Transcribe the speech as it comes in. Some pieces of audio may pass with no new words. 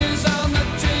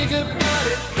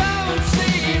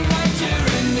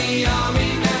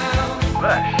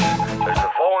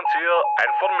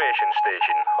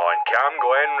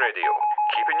Camglen Radio,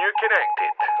 keeping you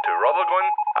connected to Rutherglen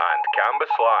and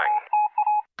Cambuslang.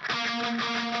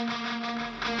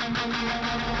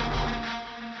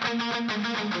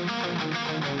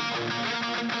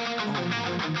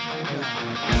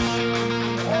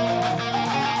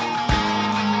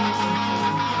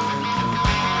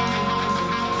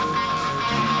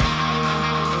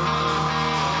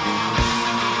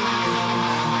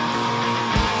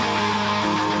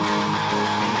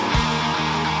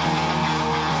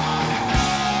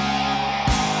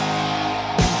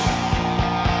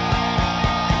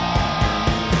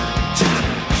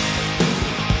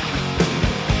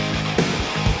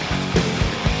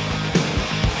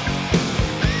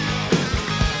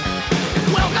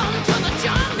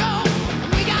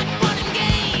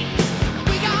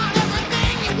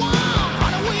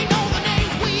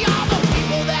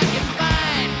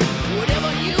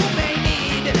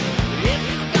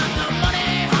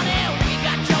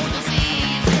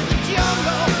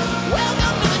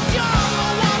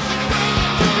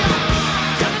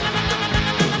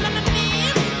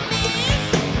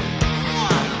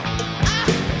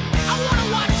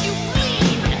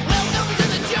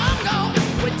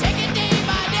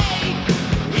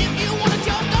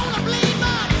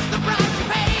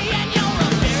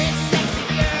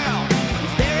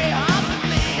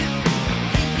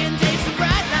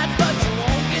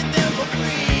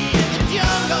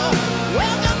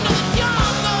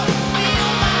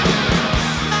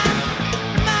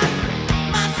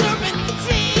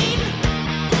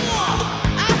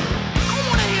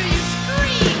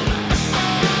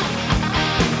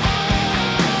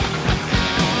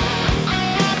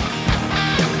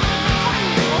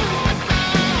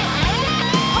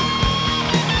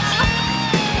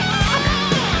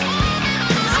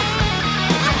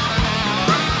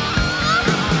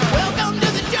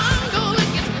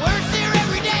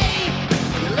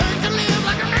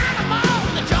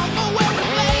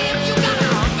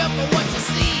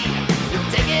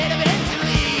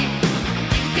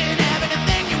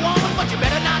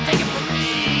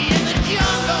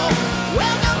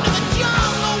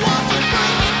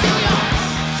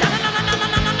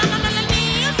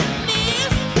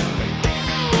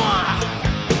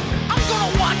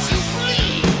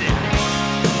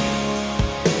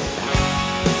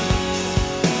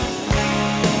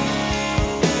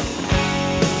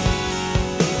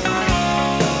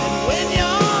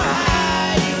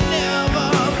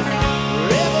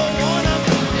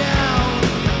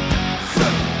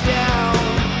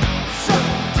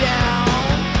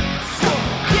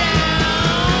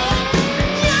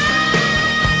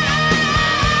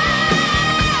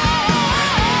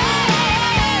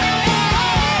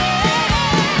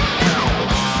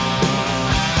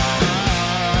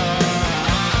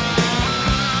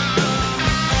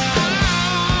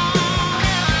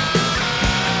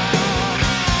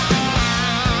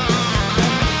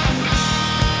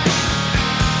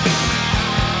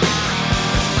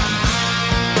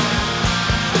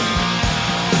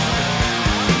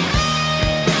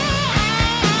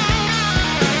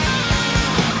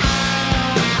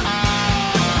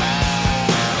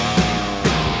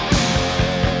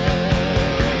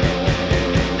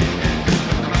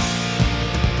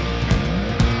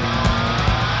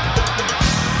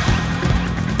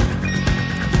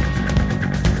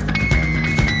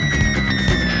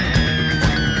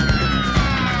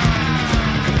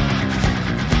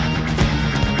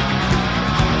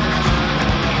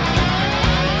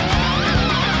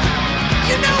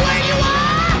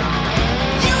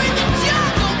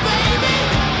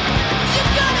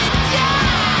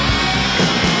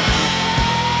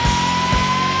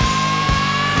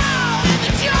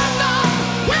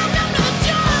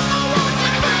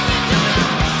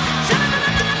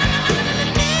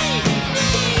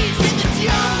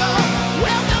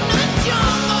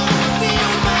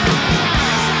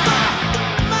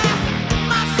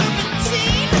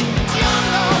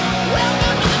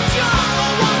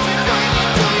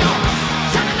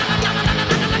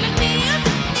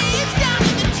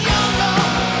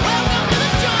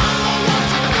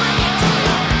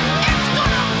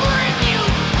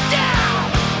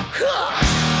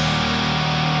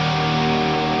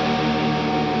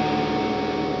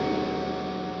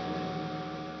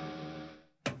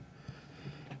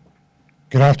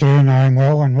 Good afternoon, I'm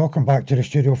Will, and welcome back to the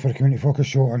studio for the Community Focus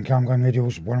Show on Camglen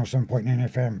Radio's 107.9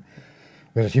 FM,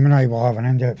 where the team and I will have an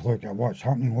in-depth look at what's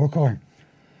happening locally.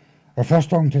 Our first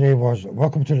song today was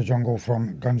Welcome to the Jungle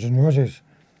from Guns N' Roses.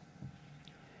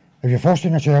 If you're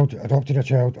fostering a child, adopted a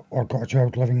child, or got a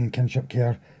child living in kinship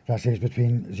care that's aged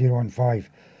between 0 and 5,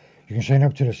 you can sign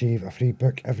up to receive a free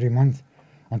book every month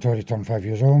until they turn 5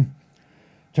 years old.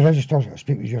 To register,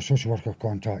 speak with your social worker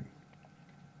contact.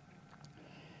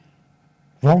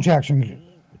 Voluntary Action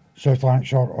South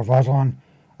Lanarkshire or Vaslin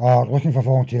are looking for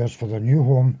volunteers for their new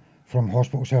home from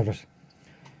hospital service.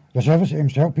 The service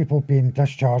aims to help people being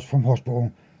discharged from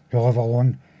hospital who live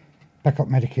alone pick up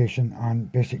medication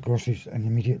and basic groceries in the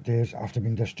immediate days after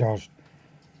being discharged.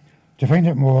 To find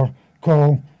out more,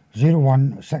 call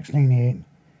 01698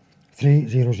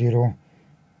 300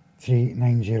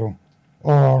 390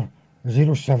 or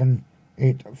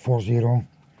 07840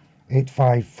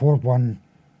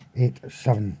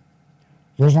 854187.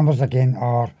 Those numbers again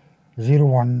are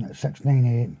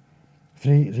 01698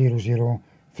 300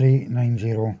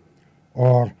 390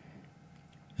 or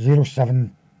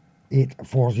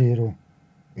 07840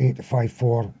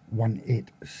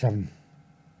 854187.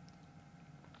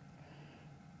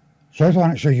 South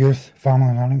Lanarkshire Youth Family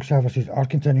and Learning Services are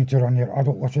continuing to run their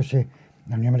adult literacy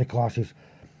and numeric classes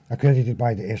accredited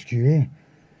by the SQA.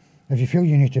 If you feel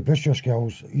you need to boost your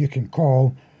skills, you can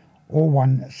call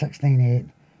 01698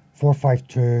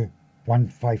 452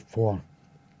 154.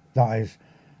 That is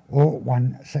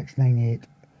 01698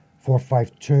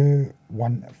 452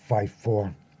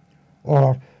 154.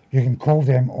 Or you can call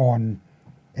them on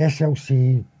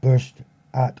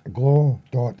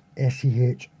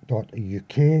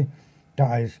slcboost@glow.sch.uk.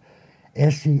 That is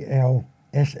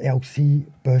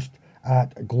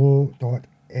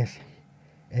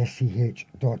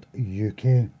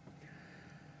slcboost@glow.sch.uk.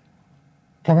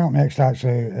 Coming up next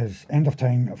actually is End of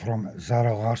Time from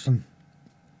Zara Larsson.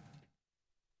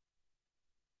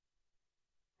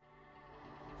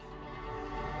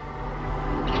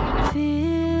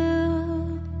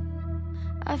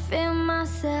 I feel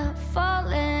myself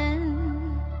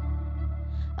falling,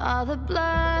 all the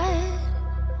blood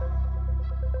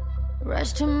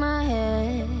rush to my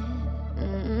head.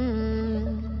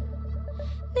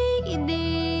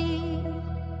 Knee-deep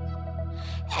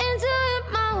into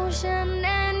emotion,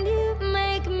 and you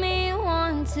make me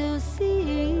want to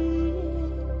sink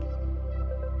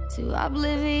to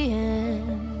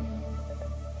oblivion.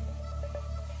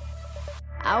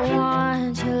 I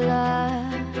want your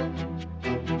love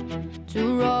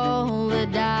to roll the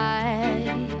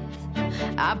dice.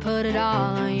 I put it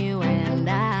all on you and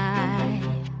I,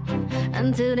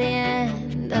 until the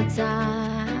end of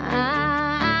time.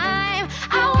 I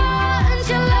want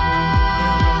your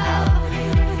love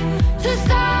to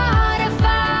start a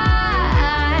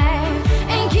fire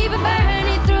and keep it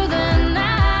burning through the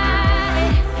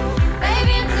night,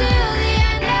 baby, until the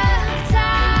end of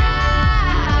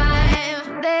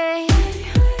time. They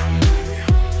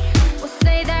will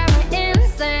say that we're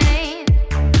insane,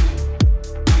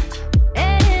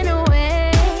 and in a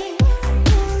way,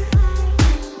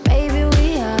 baby,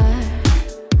 we are.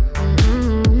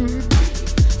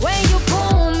 When you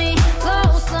pull me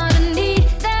close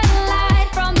underneath that light,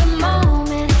 from the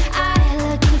moment I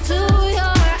look into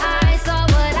your eyes, saw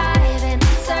what I've been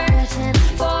searching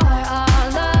for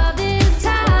all of this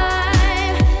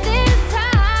time.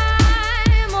 Oh,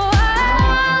 I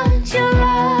want your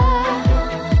love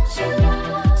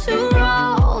to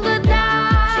roll the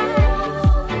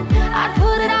dice. I'd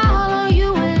put it all on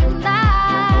you and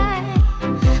I,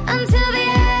 until the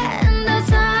end of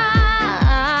time.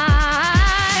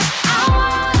 I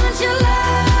want your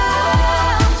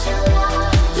love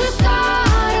to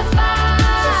start a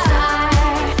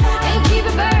fire and keep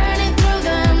it burning through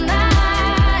the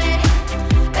night,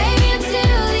 baby,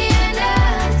 until the end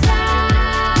of time.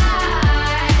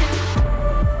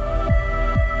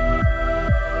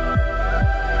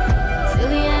 Till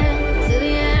the end, till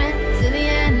the end, till the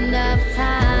end of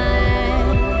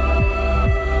time.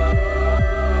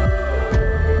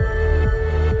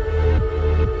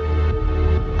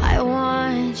 I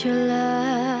want your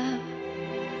love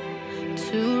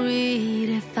to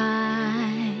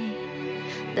redefine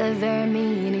the very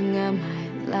meaning of my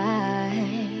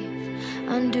life,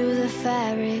 undo the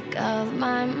fabric of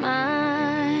my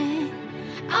mind.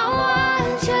 I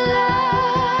want your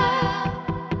love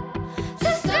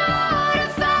to start a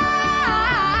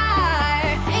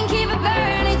fire and keep it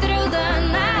burning through the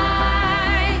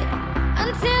night,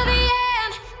 until the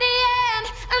end,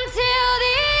 until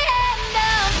the end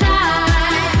of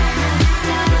time.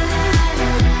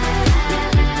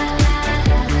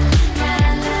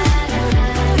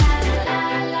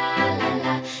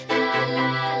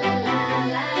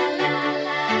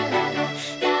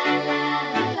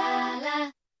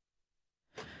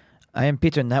 I am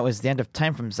Peter, and that was the End of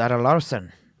Time from Zara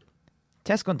Larsson.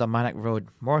 Tesco on Dalmarnock Road,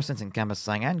 Morrison's in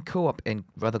Cambuslang, and Co-op in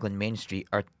Rutherglen Main Street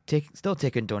are still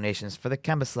taking donations for the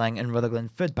Cambuslang and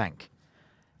Rutherglen Food Bank.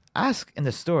 Ask in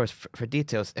the stores for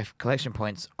details if collection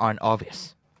points aren't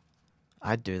obvious.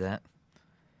 I'd do that.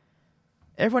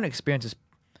 Everyone experiences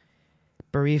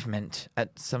bereavement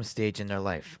at some stage in their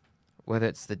life, whether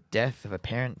it's the death of a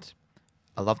parent,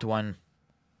 a loved one,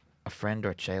 a friend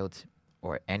or a child,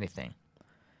 or anything.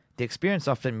 The experience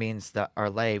often means that our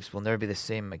lives will never be the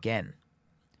same again.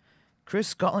 Cruise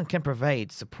Scotland can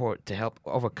provide support to help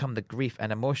overcome the grief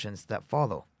and emotions that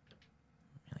follow.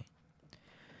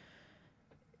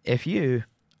 If you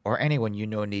or anyone you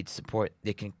know needs support,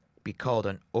 they can be called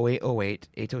on 0808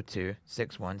 802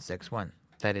 6161.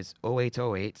 That is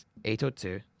 0808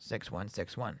 802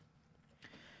 6161.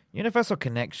 Universal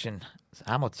Connection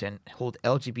Hamilton hold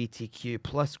LGBTQ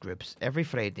plus groups every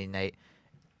Friday night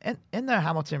in their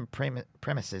Hamilton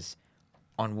premises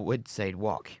on Woodside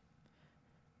Walk.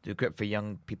 The group for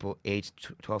young people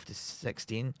aged 12 to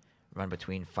 16 run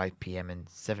between 5 p.m. and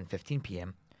 7:15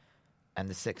 p.m. and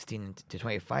the 16 to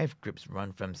 25 groups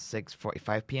run from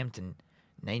 6:45 p.m. to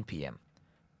 9 p.m.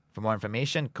 For more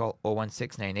information, call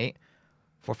 01698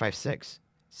 456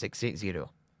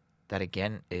 680. That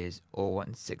again is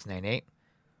 01698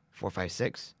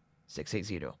 456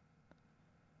 680.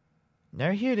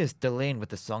 Now here it is Delane with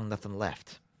the song Nothing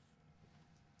Left.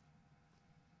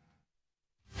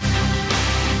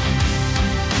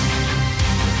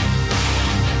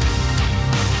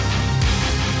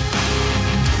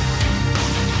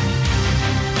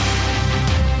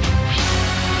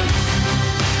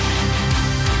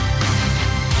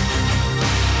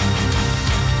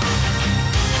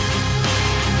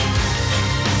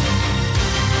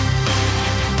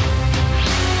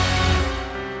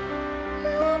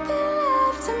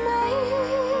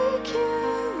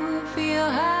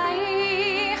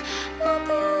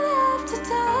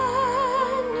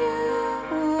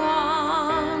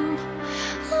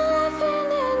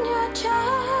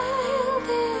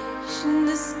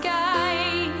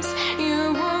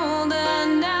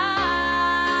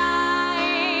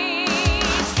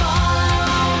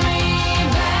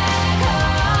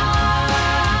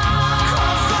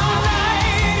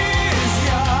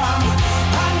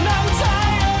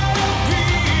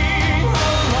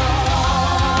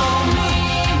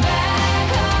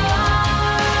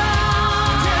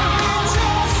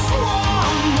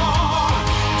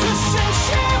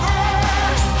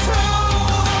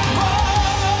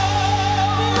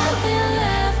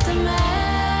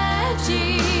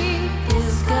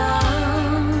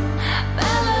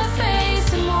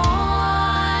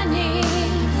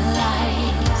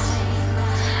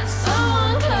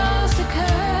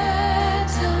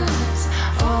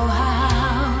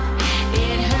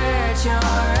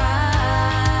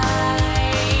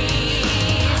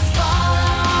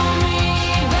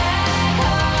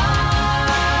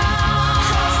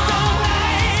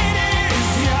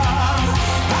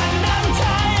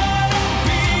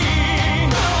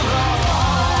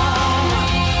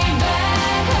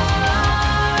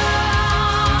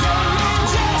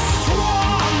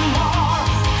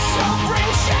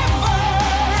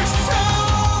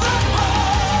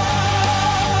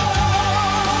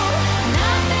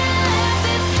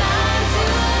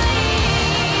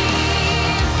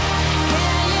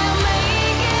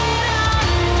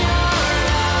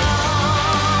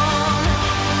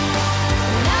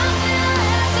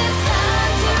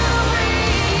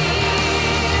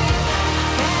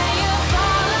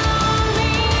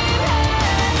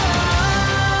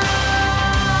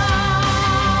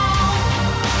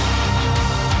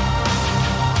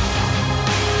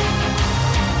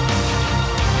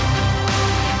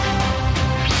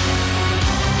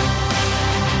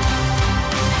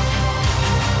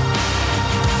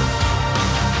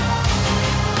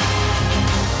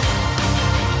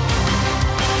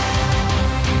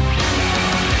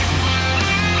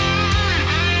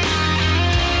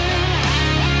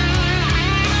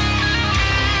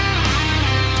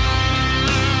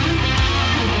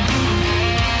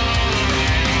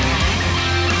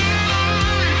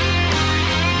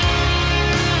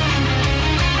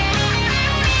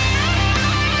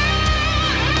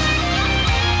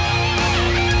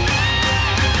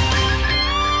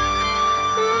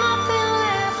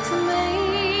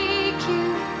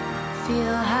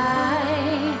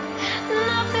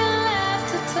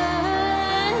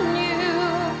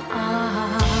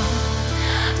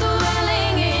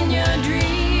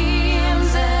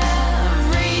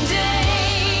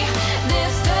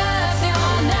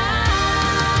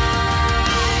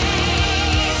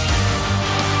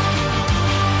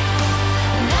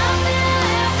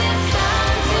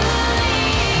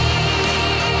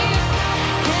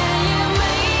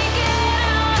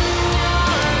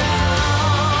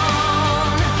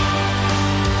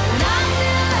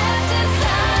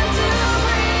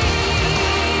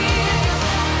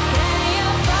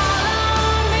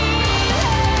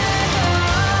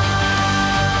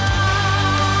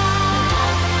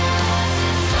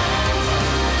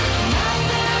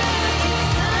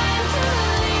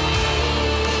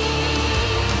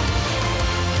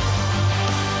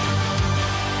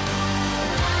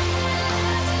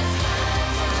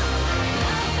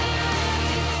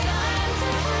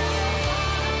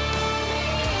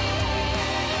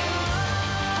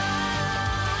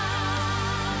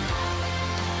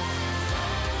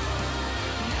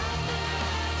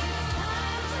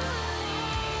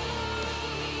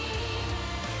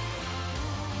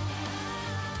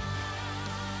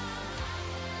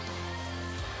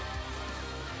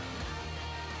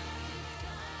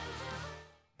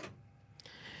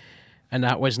 And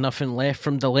that was Nothing Left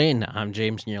from Delane. I'm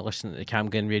James and you're listening to the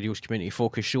Camglen Radio's Community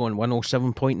Focus Show on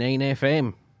 107.9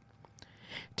 FM.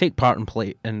 Take part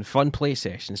in fun play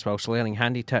sessions whilst learning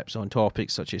handy tips on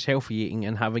topics such as healthy eating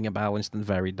and having a balanced and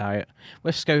varied diet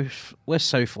with South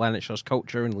Lanarkshire's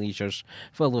Culture and Leisure's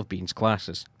Full of Beans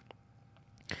classes.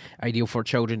 Ideal for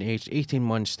children aged 18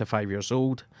 months to 5 years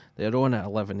old. They're on at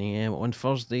 11 a.m. on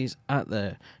Thursdays at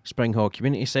the Springhall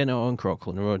Community Centre on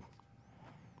Crocklin Road.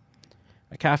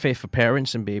 A cafe for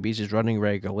parents and babies is running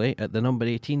regularly at the number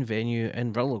 18 venue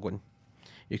in Rutherglen.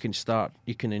 You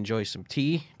can enjoy some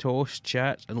tea, toast,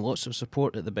 chat and lots of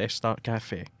support at the Best Start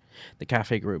Cafe. The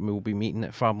cafe group will be meeting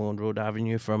at Farmland Road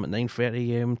Avenue from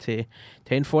 9:30am to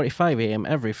 10:45am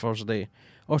every Thursday.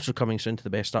 Also coming soon to the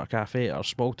Best Start Cafe are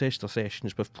small tester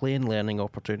sessions with play and learning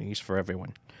opportunities for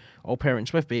everyone. All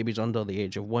parents with babies under the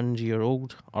age of 1 year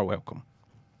old are welcome.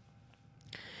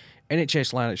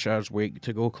 NHS Lanarkshire's Wake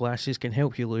to Go classes can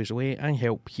help you lose weight and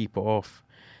help keep it off.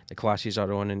 The classes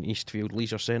are on in Eastfield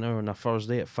Leisure Centre on a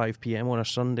Thursday at 5pm on a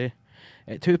Sunday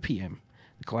at 2pm.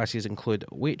 The classes include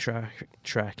weight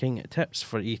tracking, tips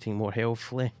for eating more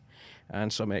healthily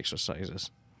and some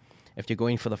exercises. If you're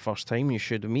going for the first time, you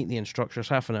should meet the instructors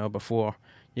half an hour before,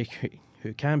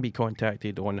 who can be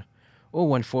contacted on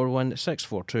 0141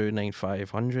 642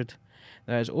 9500.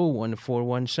 That is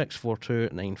 0141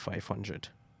 642 9500.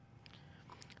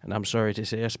 And I'm sorry to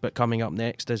say this, but coming up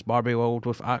next is Barbie World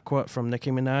with Aqua from Nicki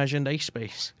Minaj and Ice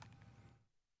Spice.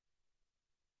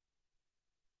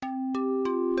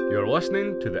 You're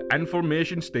listening to the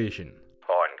Information Station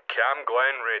on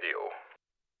Camglen Radio.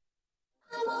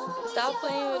 Stop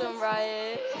playing with them,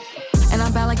 Riot. And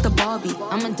I'm bad like the Barbie.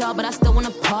 I'm a doll, but I still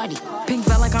wanna party. Pink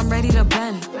felt like I'm ready to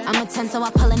bend. I'm a 10, so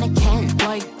I pull in a Ken.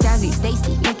 Like Jazzy,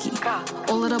 Stacy, Nikki.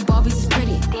 all of the Barbies is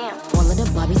pretty. Damn. All of the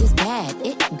Barbies is bad.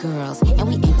 It girls, and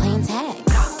we ain't playing tag.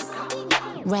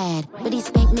 Rad, but he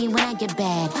spank me when I get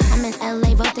bad. I'm in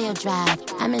LA, Rodeo Drive.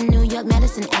 I'm in New York,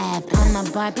 Madison Ave. I'm a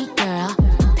Barbie girl.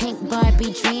 Pink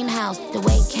Barbie dream house. The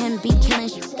way Ken be killing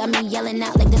shit got me yelling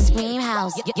out like the Scream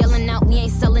House. Yelling out, we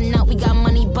ain't selling out. We got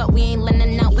money, but we ain't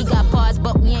lending out. We got bars,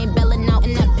 but we ain't belling out.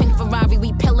 In that pink Ferrari,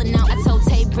 we pillin' out. I told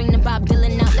Tay, bring the Bob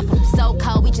Dylan out. The so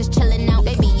cold, we just chillin' out.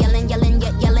 Baby, yelling,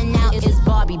 yet yelling out. It's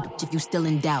Barbie, bitch, if you still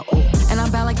in doubt. And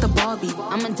I'm bad like the Barbie.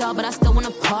 I'm a doll, but I still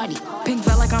wanna party. Pink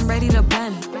felt like I'm ready to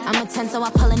bend. I'm a 10, so I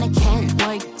pull in a Ken.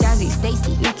 Like Jazzy,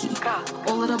 Stacy, Nikki.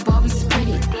 all of the Barbies is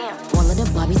pretty. All of the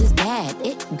Barbies is bad.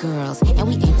 It girls, and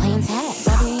we ain't playing tag.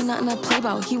 Bobby ain't nothing to play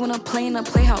about. He wanna play in the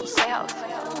playhouse.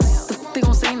 The f- they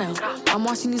gon' say now? I'm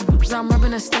watching these bitches, I'm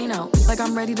rubbing a stain out. Like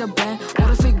I'm ready to bend. All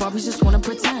the fake Barbies just wanna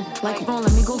pretend. Like, bro,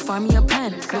 let me go find me a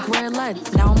pen. Look where it led.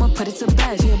 Now I'ma put it to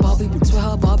bed. She a Barbie bitch with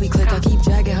her Barbie click. I keep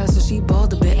dragging her so she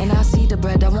bald a bit. And I see the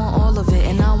bread, I want all of it.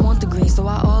 And I want the green, so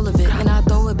I all of it. And I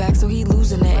throw it back so he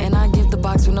losing it. And I give the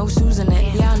box with no shoes in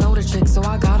it. Yeah, I know the trick, so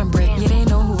I got him brick. Yeah, they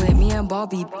know who hit me and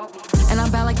Barbie. And I'm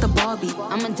bad like the Barbie.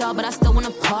 I'm a doll, but I still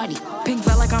wanna party. Pink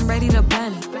felt like I'm ready to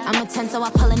bend. I'm a 10, so I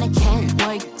pull in a Ken.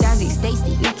 Like Jazzy,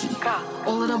 Stacy, Nikki.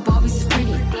 all of the Barbies is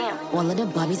pretty. All of the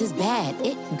Barbies is bad.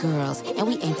 It girls, and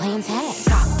we ain't playing tag.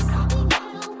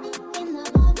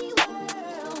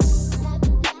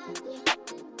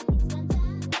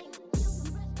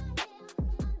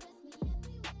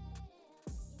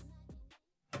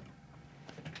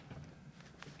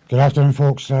 Good afternoon,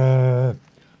 folks.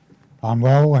 I'm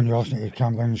Will, and you're listening to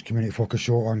Camglen's Community Focus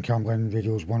Show on Camglen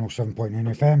Radio's 107.9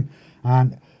 FM.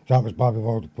 And that was Barbie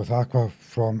World with Aqua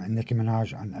from Nicki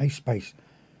Minaj and Ice Spice.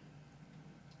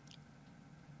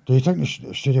 Do you think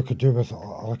the studio could do with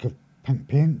a lick of pink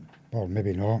paint? Or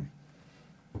maybe not,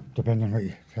 depending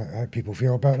on how people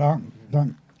feel about that. But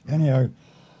anyhow,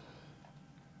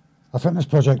 a fitness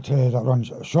project that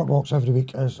runs short walks every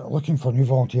week is looking for new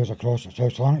volunteers across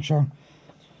South Lanarkshire.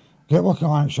 Get Walking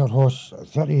Lanarkshire hosts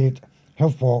 38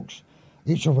 health walks,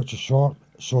 each of which is short,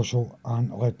 social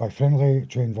and led by friendly,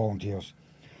 trained volunteers.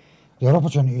 There are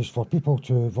opportunities for people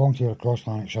to volunteer across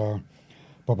Lanarkshire,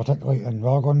 but particularly in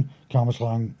Rutherglen,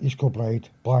 Cambuslang, East Kilbride,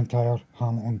 Blantyre,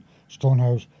 Hamilton,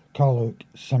 Stonehouse, Carluke,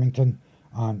 Symington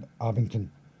and Abington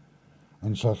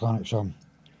in South Lanarkshire.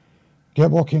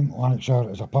 Get Walking Lanarkshire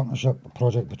is a partnership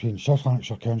project between South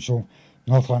Lanarkshire Council,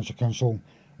 North Lanarkshire Council,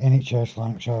 NHS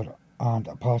Lanarkshire and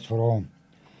Pass for All.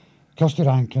 Kirsty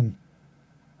Rankin,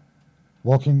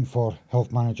 Walking for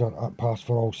Health Manager at Pass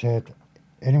for All, said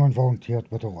anyone volunteered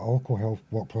with a local health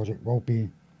walk project will be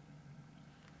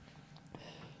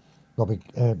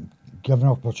given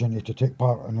an opportunity to take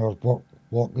part in our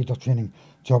walk leader training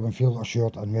to help them feel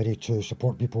assured and ready to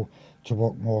support people to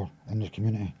walk more in the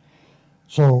community.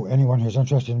 So anyone who's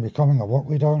interested in becoming a walk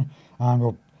leader and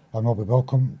will be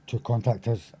welcome to contact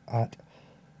us at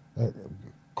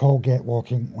Call Get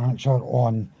Walking will answer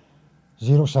on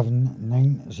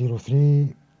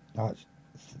 07903, that's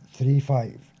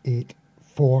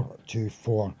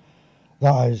 358424.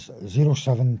 That is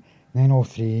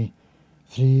 07903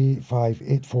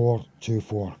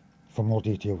 358424 for more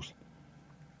details.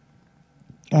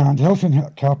 And Health and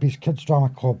Happy's Kids Drama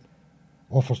Club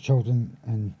offers children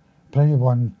in Primary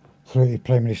 1 through to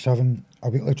Primary 7 a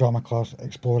weekly drama class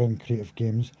exploring creative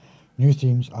games, new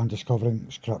themes and discovering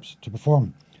scripts to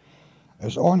perform.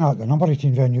 It's on at the number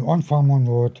 18 venue on Farmland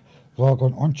Road,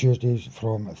 Logon on Tuesdays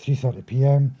from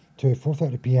 3:30pm to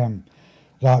 4:30pm.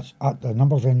 That's at the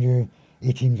number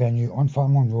 18 venue on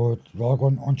Farmland Road,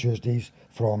 Logon on Tuesdays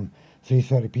from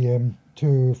 3:30pm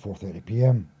to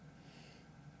 4:30pm.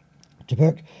 To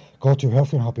book, go to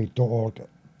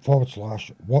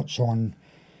healthyandhappy.org/what's on.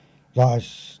 That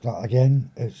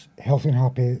again, it's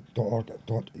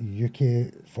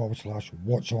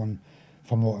healthyandhappy.org.uk/what's on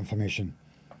for more information.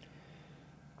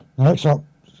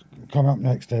 Coming up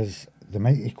next is The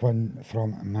Mighty Quinn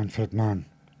from Manfred Mann.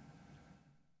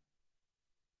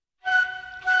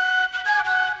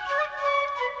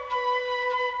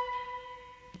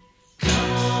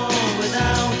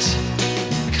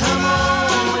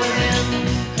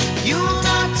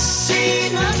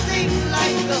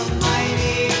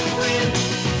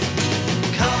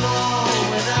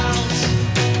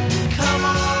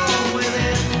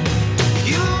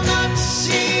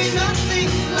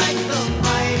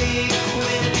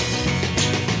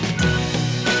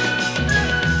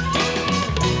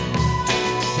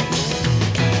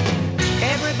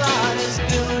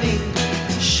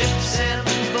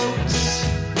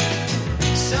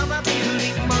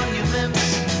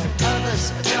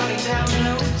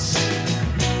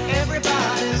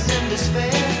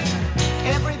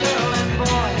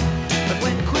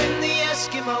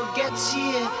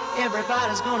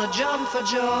 Everybody's gonna jump for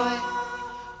joy.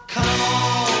 Come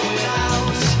on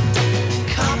without,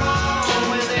 come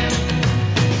on within.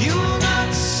 You'll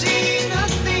not see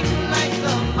nothing like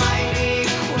the mighty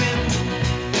Quinn.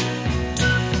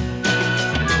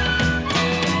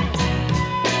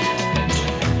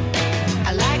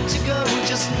 I like to go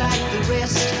just like the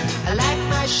rest. I like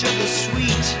my sugar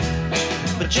sweet,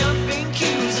 but jumping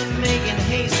queues and making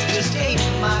haste just ain't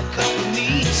my cup of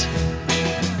meat.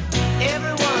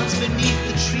 Everyone's beneath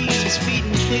the trees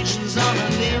feeding pigeons on a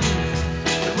limb.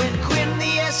 But when Quinn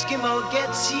the Eskimo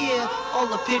gets here, all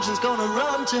the pigeons gonna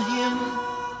run to him.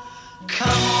 Come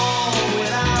on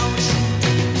without,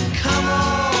 come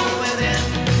on within.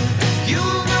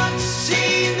 You'll not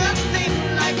see nothing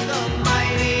like the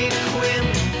mighty Quinn.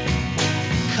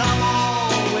 Come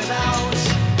on without,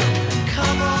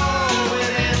 come on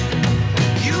within.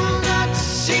 You'll not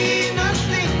see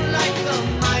nothing like the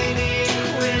mighty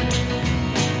Quinn.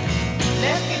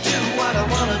 Let me do what I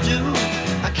wanna do.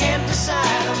 I can't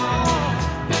decide them all.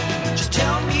 Just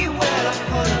tell me where to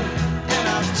put them, and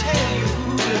I'll tell you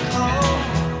who to call.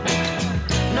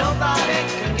 Nobody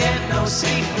can get no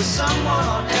sleep with someone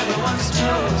on everyone's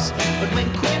toes. But when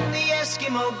Quinn the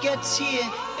Eskimo gets here,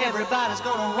 everybody's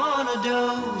gonna wanna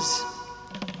doze.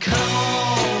 Come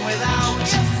on without,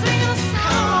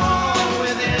 come on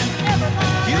within.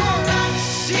 You'll not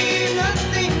see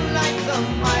nothing like the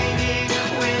mighty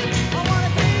Quinn.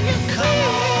 Come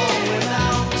on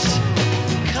without,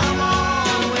 come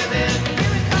on within.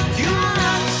 You'll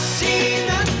not see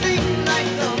nothing like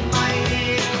the mighty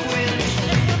Quinn.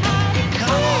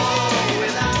 Come on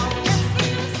without,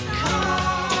 come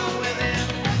on within.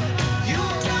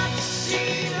 You'll not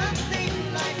see nothing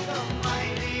like the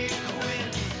mighty Quinn.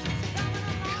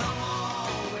 Come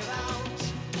on without,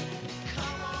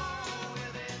 come on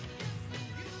within.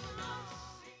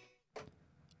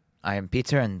 I am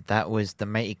Peter, and that was The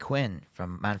Mighty Quinn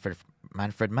from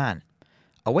Manfred Mann.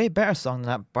 A way better song than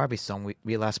that Barbie song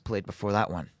we last played before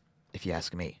that one, if you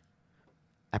ask me.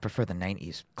 I prefer the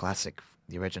 90s classic,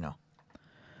 the original.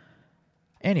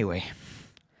 Anyway,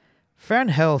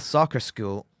 Fernhill Soccer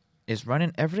School is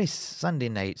running every Sunday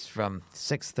nights from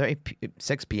 6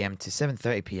 p.m. to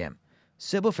 7:30 p.m.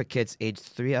 Suitable for kids aged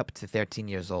 3 up to 13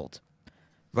 years old.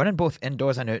 Running both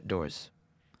indoors and outdoors.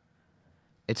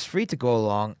 It's free to go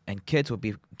along, and kids will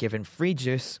be given free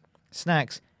juice,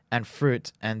 snacks, and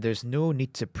fruit, and there's no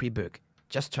need to pre-book.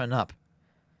 Just turn up.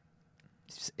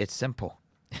 It's simple.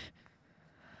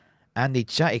 And the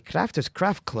Chatty Crafters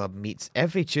Craft Club meets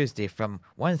every Tuesday from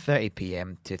 1:30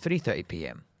 p.m. to 3:30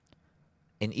 p.m.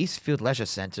 in Eastfield Leisure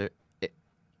Centre,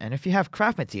 and if you have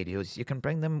craft materials, you can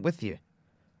bring them with you.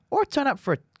 Or turn up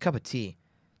for a cup of tea,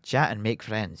 chat and make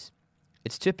friends.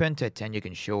 It's £2 to attend, you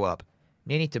can show up.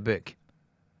 No need to book.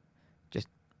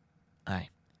 Aye.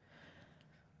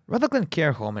 Rutherglen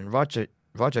Care Home and Roger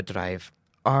Drive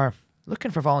are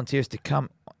looking for volunteers to come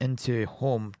into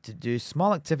home to do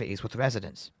small activities with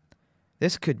residents.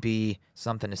 This could be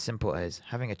something as simple as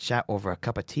having a chat over a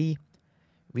cup of tea,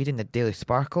 reading the Daily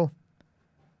Sparkle,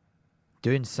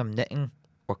 doing some knitting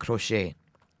or crochet,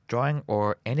 drawing,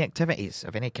 or any activities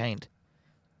of any kind.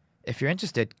 If you're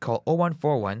interested, call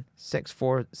 0141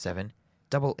 647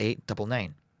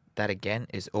 8899. That again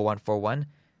is 0141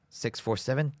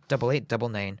 647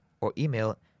 8899, or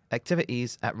email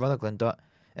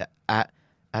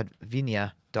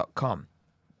activities@rutherglen.advinia.com.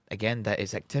 Again, that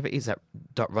is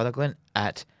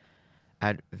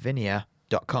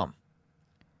activities@rutherglen.advinia.com.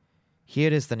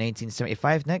 Here is the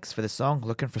 1975 next for the song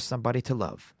Looking for Somebody to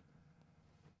Love.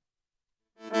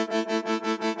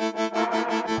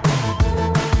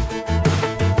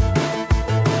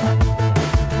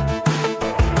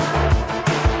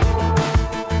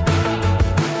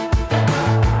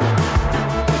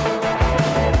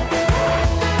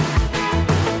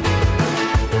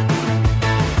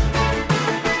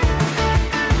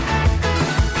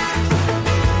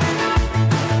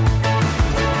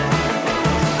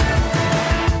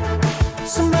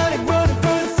 Somebody running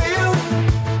for the field.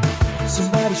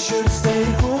 Somebody should have stayed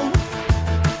home.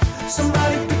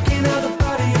 Somebody picking out the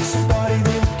body of somebody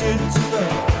they were getting to know.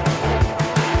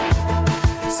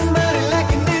 Somebody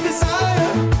lacking in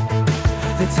desire.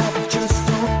 The type of just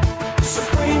don't.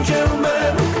 Supreme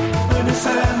gentleman in his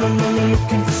hand,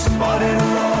 looking for somebody to love.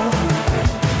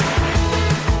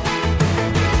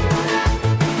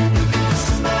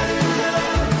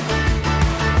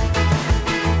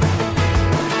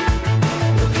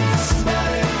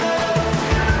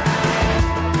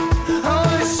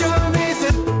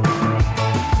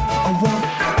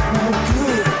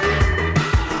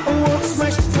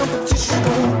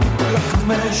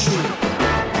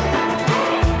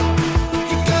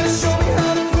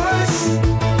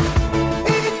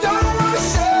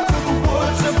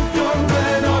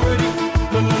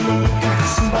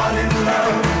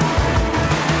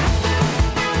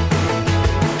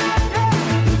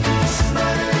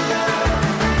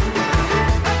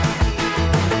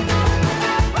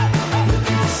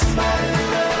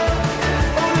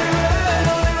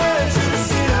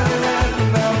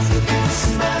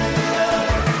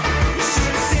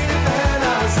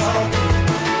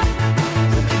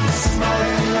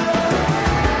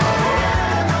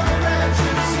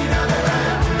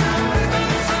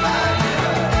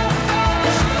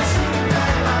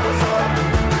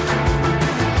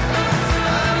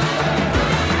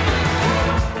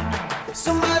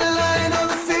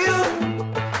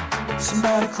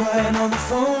 Crying on the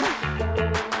phone.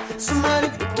 Somebody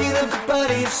picking up the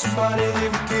body of somebody they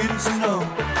were getting to know.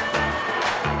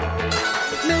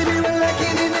 Maybe we're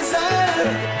lacking in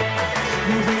desire.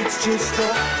 Maybe it's just a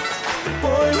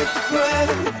boy with the pride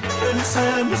in his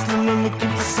hand, just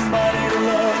looking for somebody to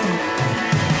love.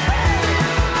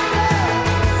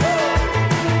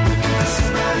 Looking for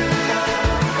somebody to love.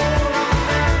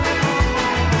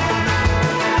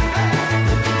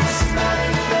 Looking for somebody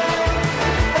to love.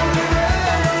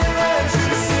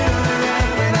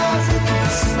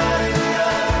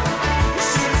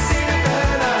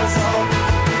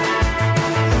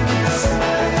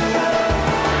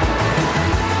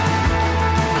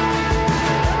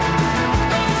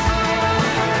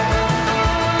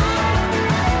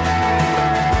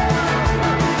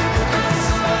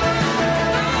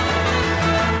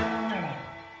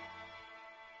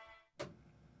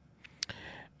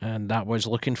 And that was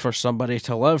Looking for Somebody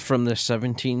to Love from the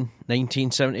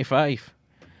 1975.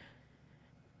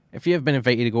 If you have been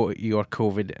invited to go to your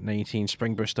COVID-19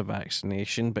 spring booster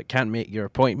vaccination but can't make your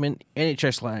appointment,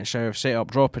 NHS Lanarkshire have set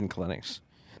up drop-in clinics.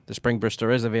 The spring booster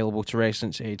is available to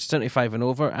residents aged 75 and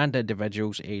over and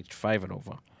individuals aged 5 and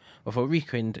over with a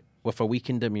weakened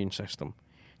immune system.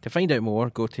 To find out more,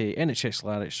 go to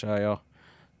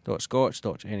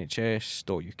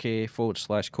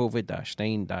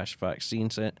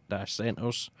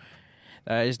nhslanarkshire.scots.uk/COVID-9-vaccine-centres.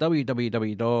 That is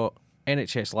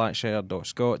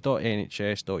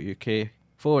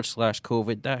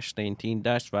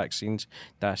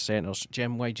www.nhs.lanarkshire.scot.uk/COVID-19-vaccines-centres.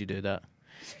 Jim, why'd you do that?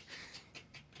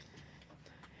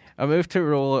 A move to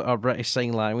roll out our British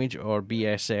Sign Language, or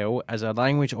BSL, as a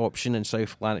language option in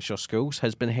South Lanarkshire schools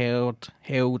has been hailed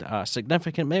a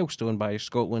significant milestone by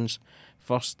Scotland's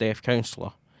first deaf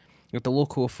counsellor. At the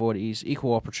local authorities'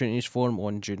 Equal Opportunities Forum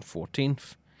on June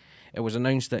 14th, it was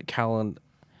announced that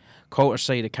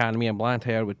Calterside Academy in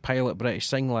Blantyre would pilot British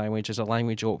Sign Language as a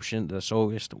language option this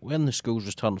August when the schools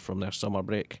return from their summer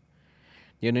break.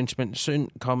 The announcement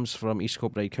soon comes from East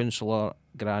Kilbride councillor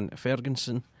Grant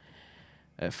Ferguson,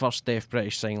 First deaf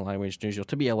British Sign Language user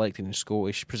to be elected in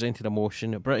Scottish, presented a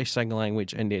motion of British Sign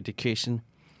Language in the Education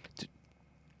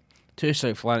to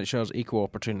South Lanarkshire's Equal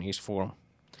Opportunities Forum,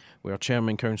 where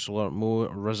Chairman Councillor Mo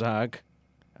Razag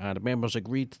and members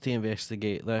agreed to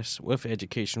investigate this with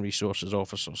Education Resources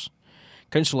Officers.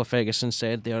 Councillor Ferguson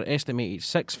said there are estimated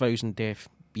 6,000 deaf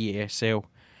BSL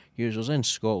users in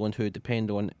Scotland who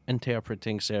depend on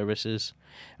interpreting services,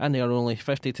 and there are only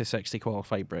 50 to 60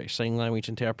 qualified British Sign Language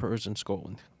interpreters in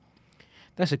Scotland.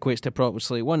 This equates to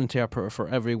approximately one interpreter for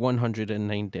every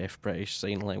 109 deaf British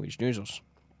Sign Language users.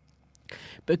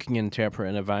 Booking an interpreter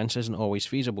in advance isn't always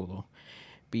feasible though.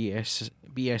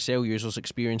 BSL users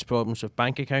experience problems with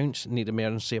bank accounts, need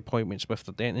emergency appointments with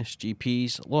their dentists,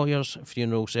 GPs, lawyers,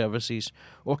 funeral services,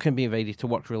 or can be invited to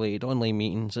work-related online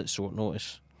meetings at short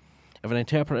notice. If an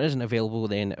interpreter isn't available,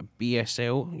 then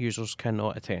BSL users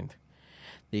cannot attend.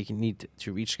 They can need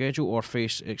to reschedule or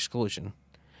face exclusion.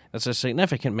 It's a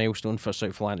significant milestone for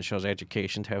South Lanarkshire's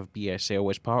education to have BSL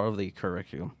as part of the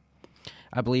curriculum.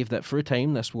 I believe that through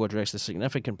time this will address the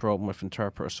significant problem with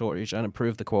interpreter shortage and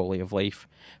improve the quality of life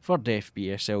for deaf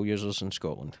BSL users in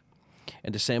Scotland.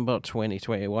 In December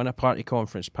 2021, a party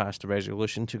conference passed a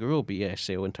resolution to grow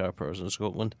BSL interpreters in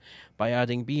Scotland by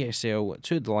adding BSL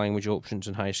to the language options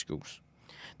in high schools.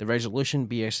 The resolution,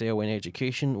 BSL in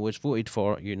Education, was voted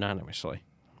for unanimously.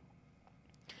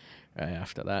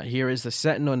 After that, here is the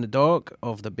Sitting on the Dock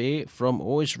of the Bay from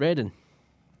Otis Redding.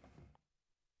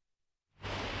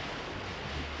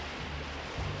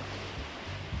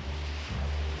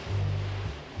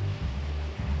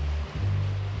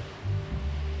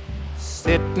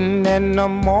 Sitting in the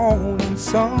morning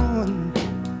sun,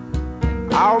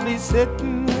 I'll be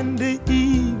sitting when the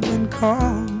evening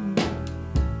comes,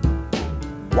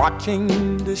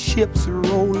 watching the ships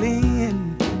roll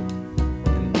in,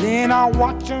 and then I'll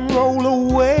watch them roll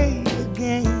away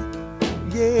again.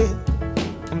 Yeah,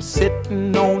 I'm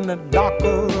sitting on the dock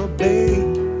of the bay,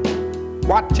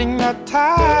 watching the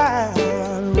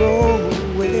tide roll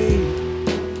away.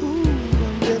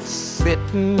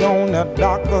 Sitting on the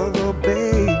dock of the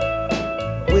bay,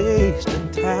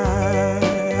 wasting time.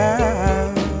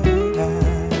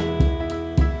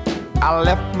 I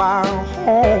left my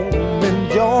home in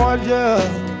Georgia,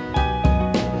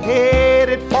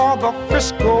 headed for the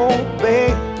Frisco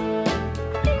Bay,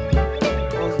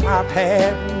 'cause I've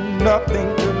had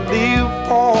nothing to live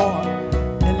for,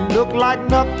 and look like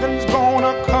nothing's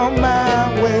gonna come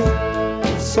my way.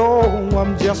 So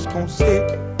I'm just gonna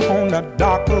sit on the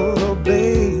dock of the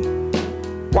bay,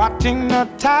 watching the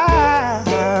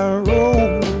tide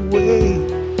roll away.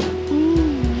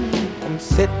 I'm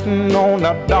sitting on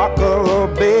the dock of the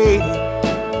bay,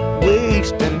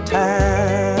 wasting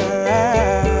time.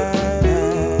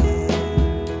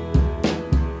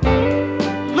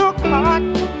 Look like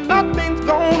nothing's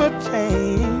gonna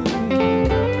change,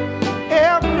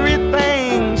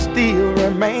 everything still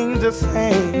remains the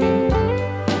same.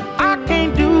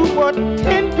 What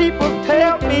 10 people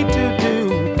tell me to do,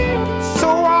 so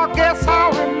I guess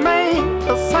I'll remain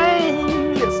the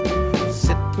same. Yes,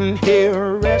 sitting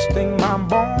here resting my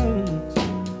bones,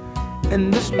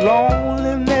 and this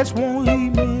loneliness won't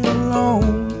leave me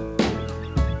alone.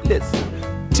 Listen,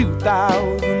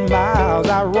 2,000 miles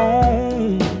I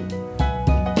roam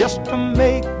just to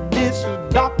make this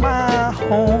dock my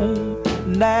home.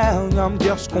 Now I'm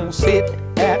just gonna sit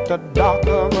at the dock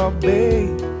of the bay,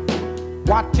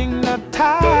 watching the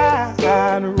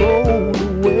tide roll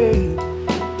away.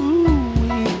 Ooh,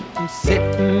 I'm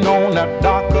sitting on the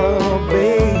dock of the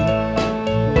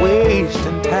bay,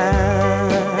 wasting time.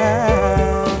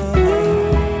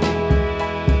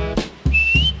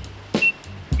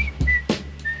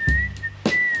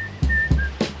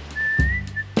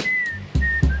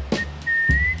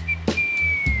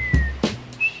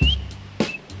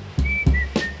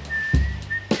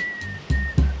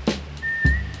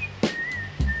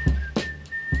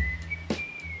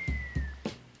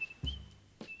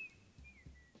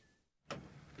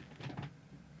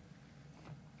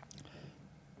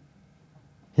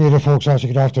 Hey there folks, that's a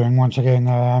good afternoon once again.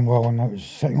 I'm Will and that was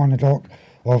Sitting on the Dock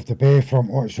of the Bay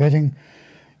from Otis Redding.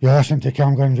 You're listening to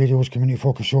Camglen Radio's community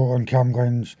focus show on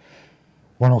Camglen's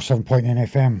 107.9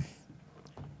 FM.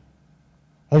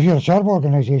 If you're a charitable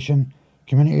organisation,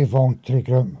 community voluntary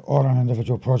group or an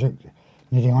individual project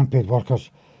needing unpaid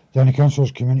workers, then the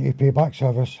Council's Community Payback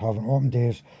Service have an open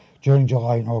days during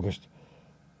July and August.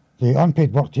 The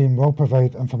unpaid work team will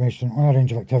provide information on a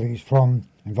range of activities from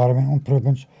environmental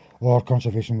improvements or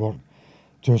conservation work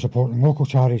to supporting local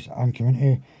charities and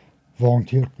community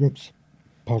volunteer groups.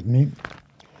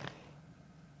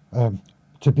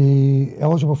 To be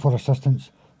eligible for assistance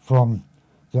from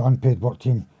the unpaid work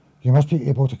team, you must be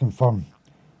able to confirm.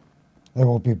 It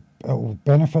will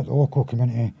benefit the local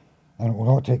community, and it will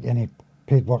not take any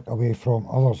paid work away from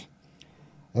others.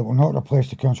 It will not replace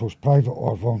the council's private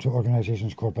or voluntary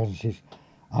organisations' core businesses,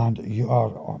 and you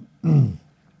are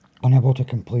unable to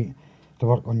complete the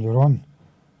work on your own.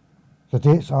 The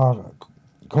dates are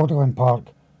Calderland Park,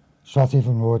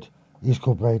 Strathaven Road, East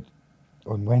Kilbride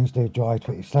on Wednesday, July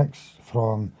 26th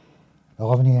from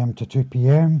 11 a.m. to 2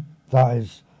 p.m. That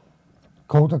is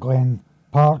Calderglen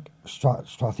Park,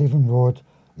 Strathaven Road,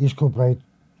 East Kilbride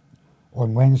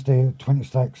on Wednesday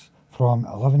 26th from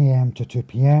 11 a.m. to 2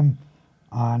 p.m.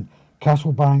 and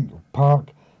Castlebank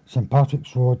Park, St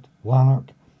Patrick's Road,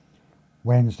 Lanark,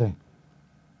 Wednesday,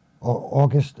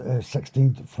 August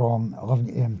 16th from 11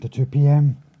 a.m. to 2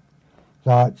 p.m.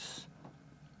 That's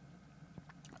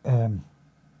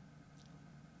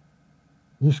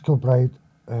East Kilbride,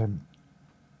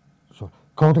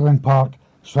 Calderland Park,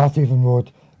 Strathaven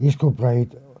Road, East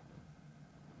Kilbride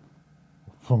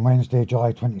from Wednesday,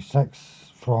 July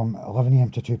 26th from 11 a.m.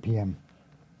 to 2 p.m.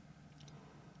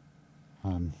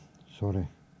 Sorry.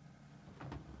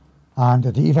 And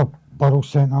at the Eva Burrows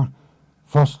Centre,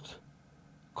 First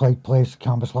Clyde Place,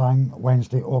 Cambuslang,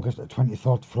 Wednesday, August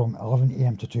 23rd from 11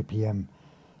 a.m. to 2 p.m.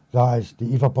 That is the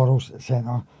Eva Burrows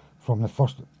Centre from the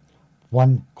first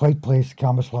 1 Clyde Place,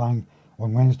 Cambuslang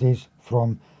on Wednesdays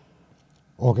from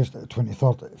August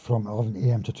 23rd from 11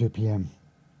 a.m. to 2 p.m.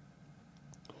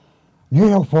 New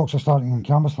Health Walks are starting in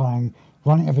Cambuslang,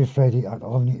 running every Friday at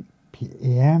 11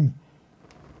 a.m.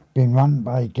 being run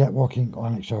by Get Walking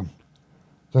Lanarkshire.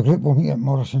 The group will meet at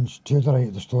Morrison's to the right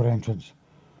of the store entrance.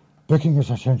 Booking is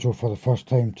essential for the first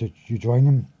time you join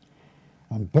them,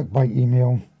 and book by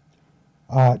email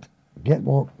at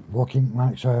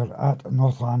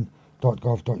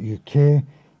getwalkinglanarkshire@northland.gov.uk.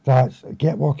 That's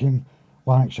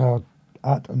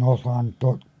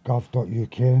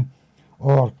getwalkinglanarkshire@northland.gov.uk,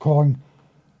 or calling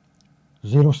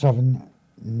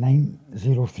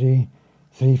 07903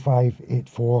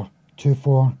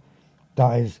 358424.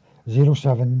 That is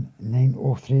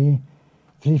 07903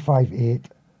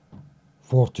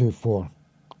 358424.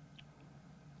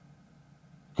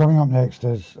 Coming up next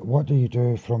is What Do You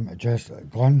Do from Jess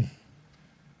Glynn.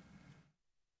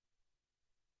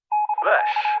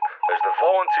 This is the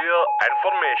Volunteer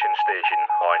Information Station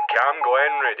on Cam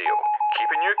Glen Radio,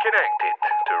 keeping you connected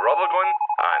to Rutherglen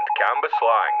and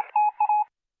Cambuslang.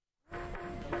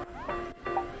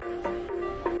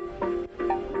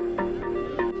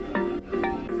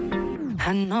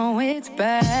 I know it's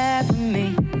bad for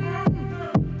me,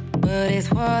 but it's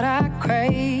what I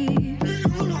crave,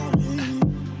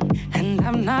 and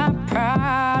I'm not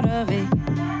proud of it.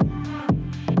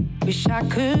 Wish I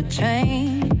could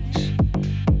change.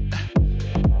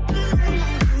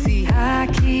 See, I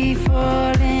keep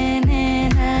falling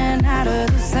in and out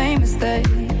of the same mistake.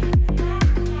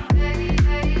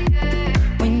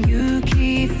 When you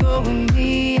keep throwing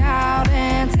me out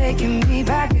and taking me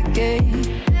back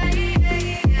again.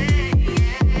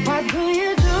 What do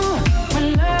you do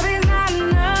when love is not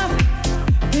enough?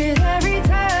 With every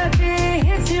touch it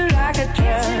hits you like a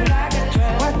drug.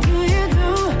 What do you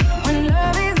do when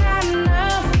love is not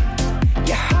enough?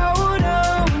 You hold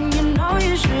on when you know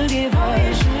you should give up.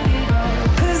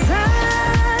 'Cause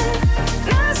I'm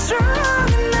not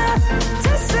strong enough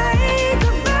to say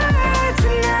goodbye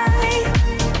tonight.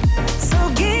 So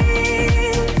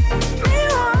give me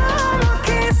one more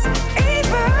kiss,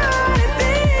 even if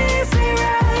this ain't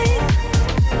right.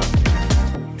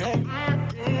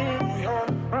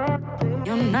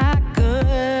 You're not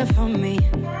good for me.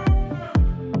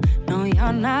 No,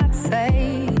 you're not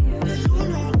safe.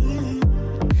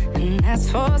 And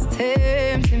that's what's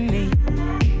tempting me,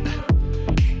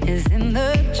 is in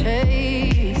the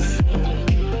chase.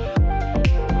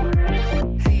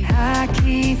 See, I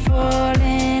keep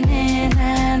falling in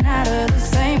and out of the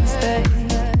same mistake.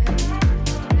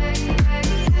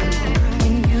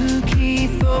 When you keep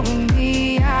throwing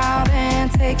me out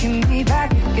and taking me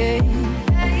back again.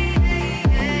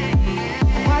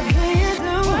 What do you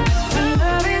do when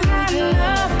love is not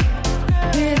enough?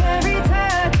 With every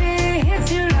touch it hits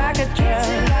you like a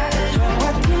drug.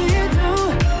 What do you do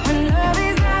when love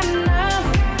is not enough?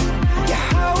 You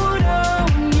hold on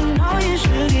when you know you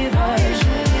should give up.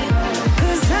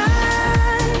 'Cause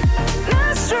I'm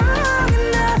not strong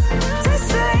enough to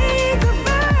say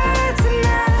goodbye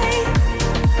tonight.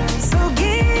 So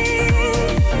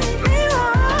give me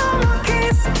one more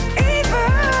kiss, even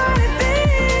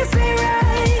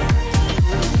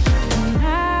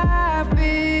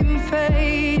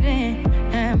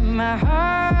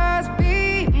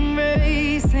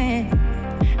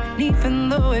even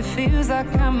though it feels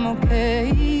like I'm okay.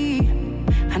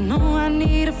 I know I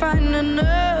need to find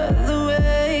another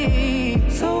way.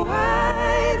 So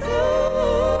why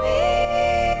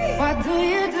do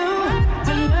you do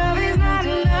when love is not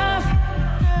enough?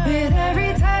 With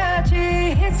every touch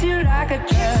it hits you like a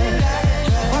drug.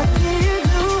 What do you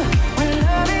do when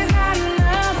love is not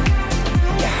enough?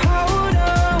 You hold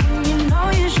on when you know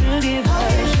you should give up.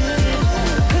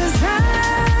 'Cause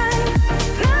I'm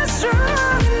not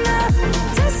strong enough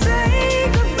to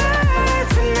say goodbye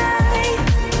tonight.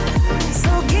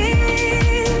 So give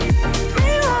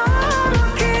me one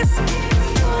more kiss,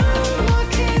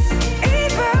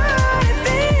 even if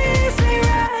this ain't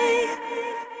right.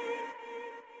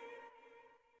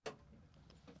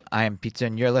 I am Peter,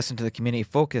 and you're listening to the Community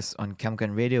Focus on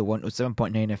Camglen Radio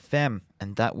 107.9 FM,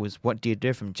 and that was What Do You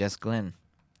Do from Jess Glynn.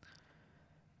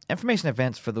 Information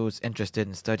events for those interested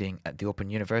in studying at the Open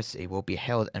University will be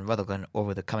held in Rutherglen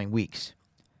over the coming weeks.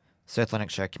 South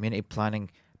Lanarkshire Community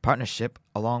Planning Partnership,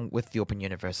 along with the Open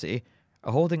University,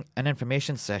 are holding an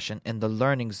information session in the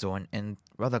Learning Zone in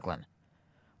Rutherglen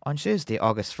on Tuesday,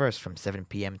 August 1st from 7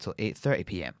 p.m. till 8:30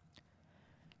 p.m.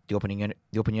 The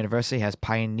Open University has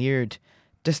pioneered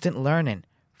distant learning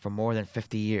for more than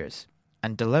 50 years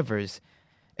and delivers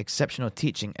exceptional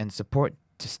teaching and support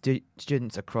to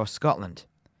students across Scotland.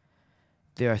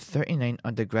 There are 39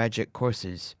 undergraduate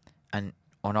courses on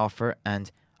offer and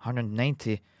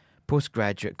 190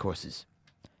 postgraduate courses.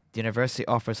 The university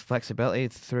offers flexibility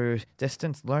through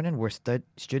distance learning where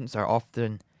students are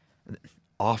often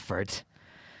offered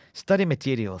study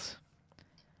materials,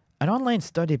 an online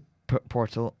study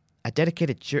portal, a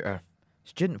dedicated tutor,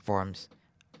 student forums,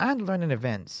 and learning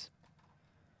events.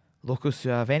 Locals who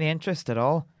have any interest at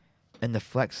all in the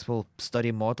flexible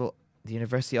study model the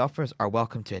university offers are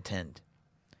welcome to attend.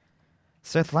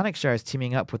 South Lanarkshire is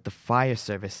teaming up with the fire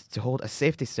service to hold a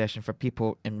safety session for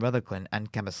people in Rutherglen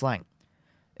and Cambuslang.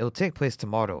 It will take place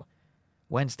tomorrow,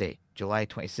 Wednesday, July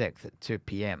 26th at 2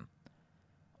 p.m.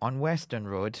 on Western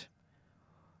Road,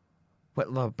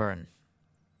 Whitlawburn.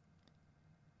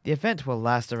 The event will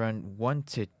last around 1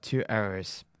 to 2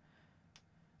 hours,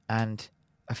 and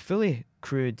a fully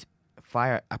crewed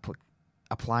fire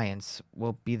appliance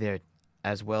will be there,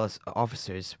 as well as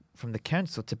officers from the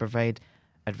council to provide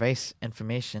advice,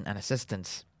 information, and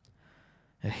assistance.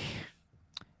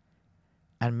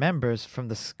 And members from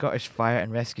the Scottish Fire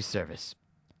and Rescue Service,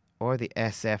 or the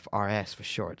SFRS for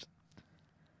short.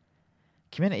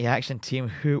 Community Action Team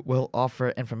who will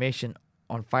offer information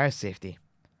on fire safety.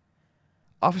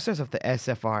 Officers of the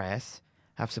SFRS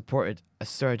have supported a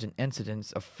surge in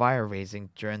incidents of fire raising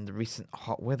during the recent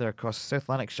hot weather across South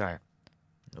Lanarkshire.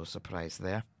 No surprise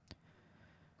there.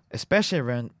 Especially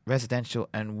around residential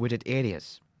and wooded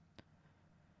areas.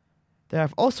 There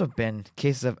have also been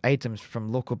cases of items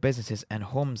from local businesses and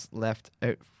homes left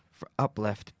out for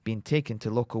uplift being taken to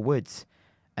local woods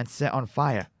and set on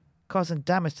fire, causing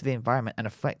damage to the environment and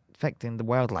affecting the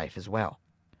wildlife as well.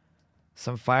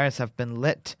 Some fires have been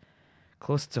lit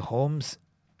close to homes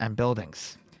and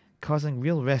buildings, causing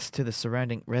real risk to the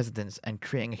surrounding residents and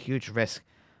creating a huge risk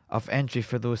of injury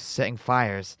for those setting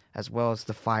fires as well as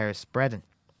the fires spreading.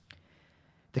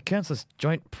 The Council's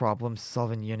Joint Problem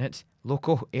Solving Unit,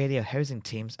 local area housing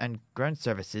teams and ground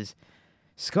services,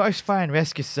 Scottish Fire and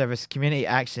Rescue Service Community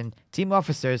Action team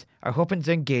officers are hoping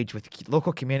to engage with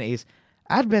local communities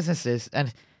and businesses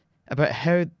and about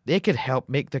how they could help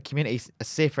make their communities a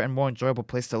safer and more enjoyable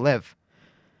place to live.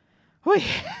 Oi.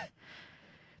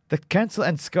 The Council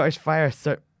and Scottish Fire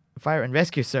and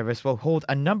Rescue Service will hold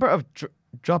a number of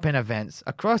drop-in events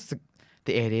across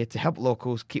the area to help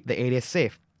locals keep the area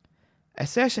safe. A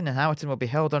session in Hamilton will be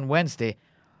held on Wednesday,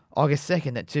 August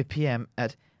 2nd at 2 p.m.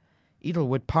 at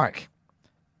Edelwood Park.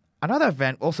 Another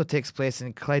event also takes place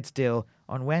in Clydesdale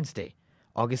on Wednesday,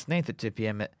 August 9th at 2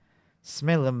 p.m. at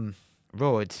Smilham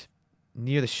Road,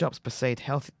 near the shops beside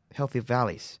Healthy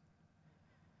Valleys.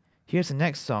 Here's the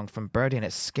next song from Birdie and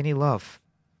it's Skinny Love.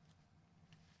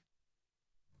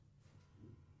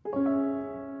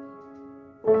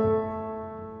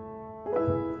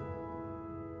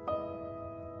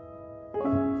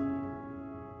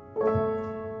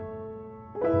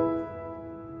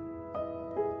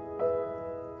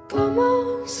 Come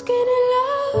on, skinny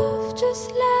love,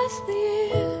 just last the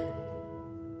year.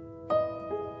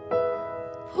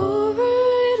 Poor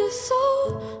little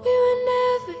soul, we were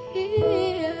never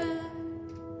here.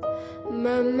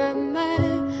 My, my, my,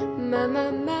 my,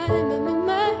 my, my, my, my,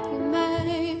 my, my.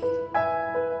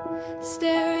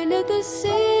 Staring at the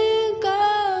sink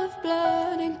of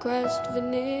blood and crushed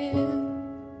veneer.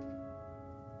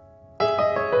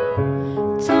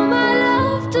 Tell my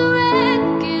love to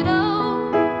wreck it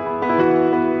all.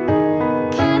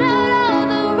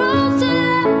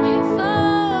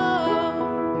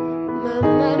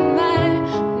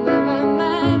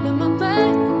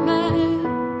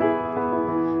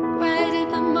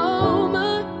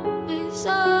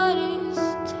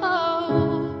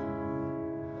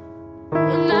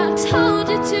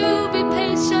 you to be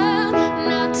patient,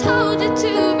 and I told you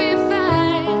to be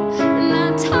fine, and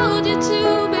I told you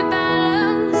to be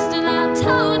balanced, and I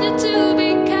told you to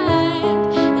be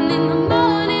kind. And in the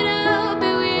morning I'll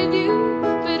be with you,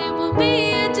 but it will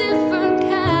be a different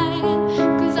kind.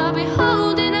 'Cause I'll be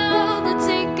holding all the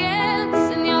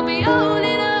tickets, and you'll be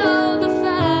owning all the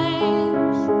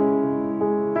flights.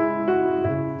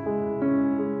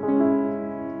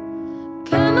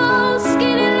 Come on,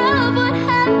 skinny love, what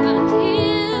happened here?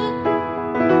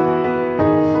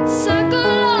 Circle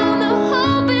on the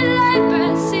whole bit like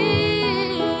Brazil.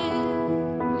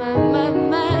 My, my,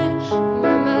 my,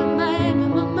 my, my, my,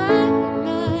 my, my,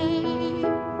 my.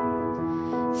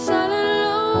 Silent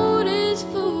load is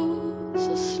full,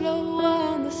 so slow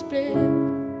on the split.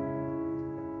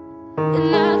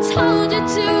 And I told you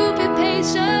to be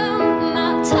patient, and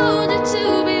I told you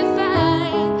to be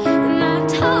fine, and I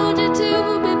told you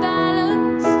to be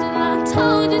balanced, and I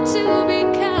told you to be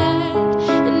kind.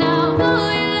 And now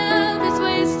all your love is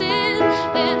wasted,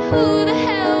 then who the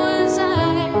hell was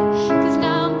I? 'Cause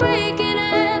now I'm breaking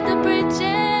at the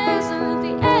bridges and at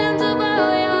the ends of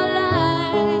all your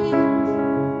lies.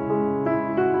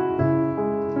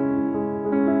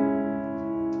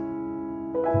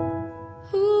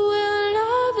 Who will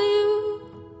love you?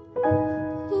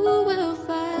 Who will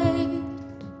fight?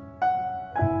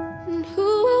 And who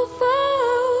will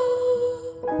fall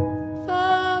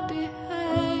far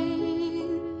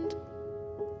behind?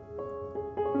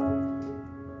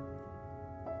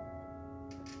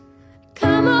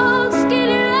 Come on,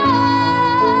 skinny love.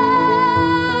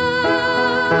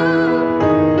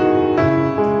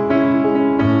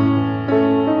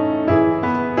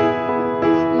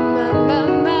 My, my, my,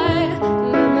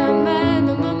 my, my, my,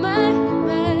 my, my, my, my.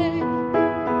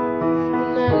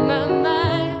 My, my,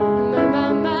 my, my,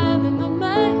 my, my, my, my, my.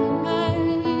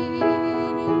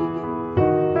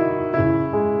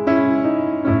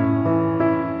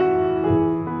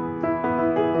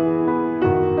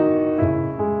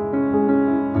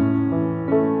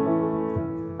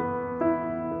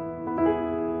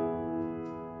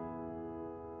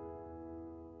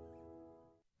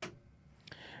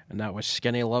 And that was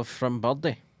Skinny Love from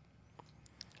Birdie.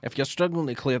 If you're struggling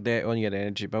to clear debt on your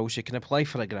energy bills, you can apply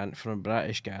for a grant from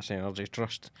British Gas Energy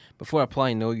Trust. Before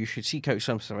applying, though, you should seek out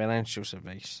some financial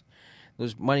advice.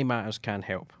 Those money matters can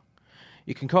help.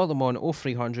 You can call them on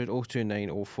 0300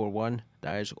 029 041.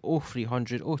 That is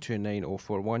 0300 029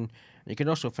 041. And you can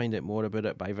also find out more about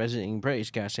it by visiting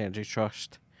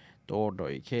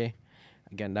britishgasenergytrust.org.uk.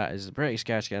 Again, that is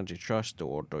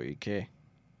britishgasenergytrust.org.uk.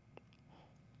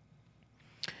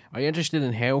 Are you interested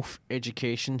in health,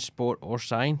 education, sport or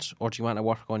science, or do you want to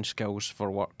work on skills for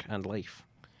work and life?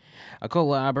 A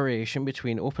collaboration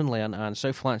between Open Learn and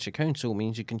South Lanarkshire Council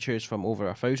means you can choose from over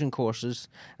 1,000 courses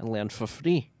and learn for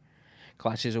free.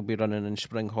 Classes will be running in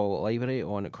Spring Hall Library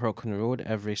on Crockin Road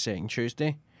every second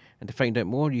Tuesday. And to find out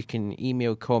more, you can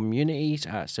email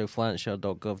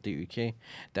communities@southlanarkshire.gov.uk.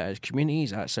 That is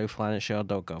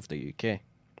communities@southlanarkshire.gov.uk.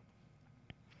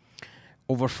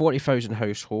 Over 40,000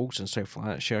 households in South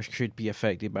Lanarkshire could be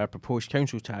affected by proposed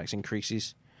council tax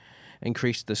increases.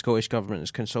 The Scottish Government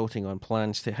is consulting on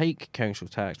plans to hike council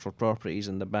tax for properties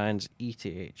in the band's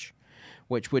ETH,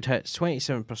 which would hit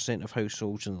 27% of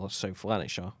households in South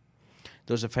Lanarkshire.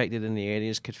 Those affected in the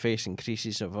areas could face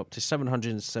increases of up to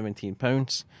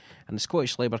 £717, and the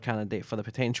Scottish Labour candidate for the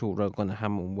potential Rutland and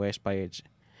Hamilton West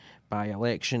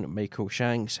by-election, Michael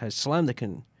Shanks, has slammed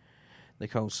the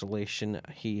consolation.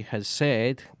 He has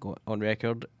said, on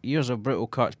record, years of brutal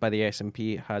cuts by the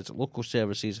SNP has local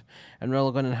services in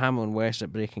Rutland and Hamilton West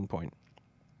at breaking point.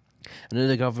 And now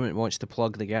the government wants to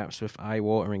plug the gaps with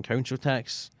eye-watering council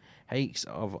tax hikes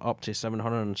of up to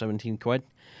 £717.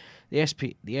 The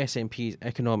SNP's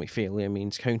economic failure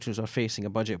means councils are facing a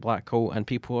budget black hole and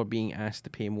people are being asked to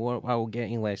pay more while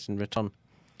getting less in return.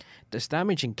 This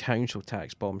damaging council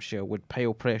tax bombshell would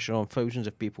pile pressure on thousands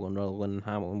of people in Rutland and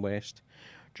Hamilton West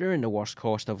during the worst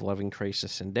cost of living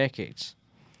crisis in decades.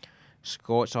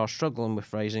 Scots are struggling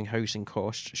with rising housing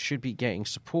costs, should be getting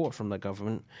support from the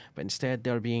government, but instead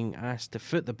they're being asked to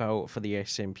foot the bill for the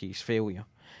SNP's failure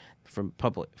from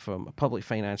Public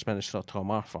Finance Minister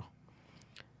Tom Arthur.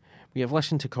 We have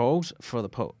listened to calls for the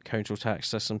council tax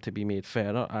system to be made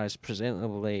fairer, as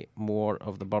presumably more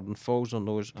of the burden falls on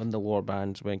those in the lower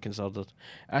bands when considered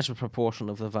as a proportion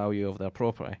of the value of their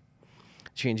property.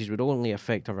 Changes would only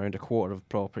affect around a quarter of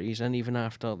properties, and even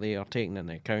after they are taken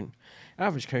into account,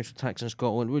 average council tax in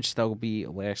Scotland would still be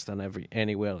less than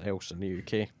anywhere else in the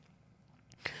UK.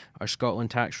 Our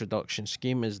Scotland tax reduction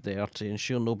scheme is there to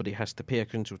ensure nobody has to pay a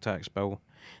council tax bill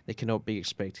they cannot be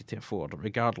expected to afford,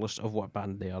 regardless of what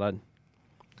band they are in.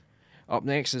 Up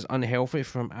next is Unhealthy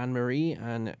from Anne-Marie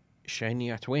and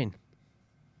Shania Twain.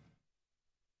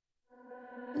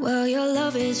 Well, your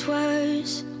love is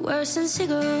worse than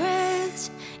cigarettes.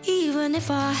 Even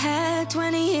if I had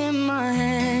 20 in my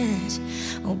hands.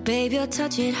 Oh, babe, your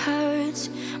touch, it hurts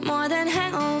more than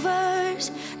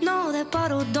hangovers. No, that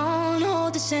bottle don't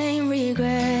hold the same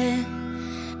regret.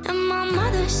 And my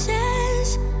mother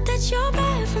says that you're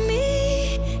bad for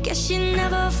me. Guess she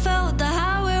never felt the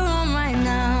high we're on right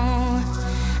now.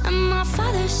 And my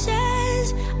father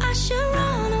says I should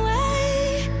run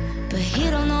away, but he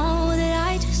don't know that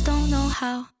I just don't know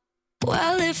how.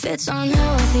 Well, if it's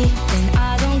unhealthy, then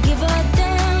I don't give a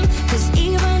damn. 'Cause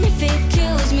even if it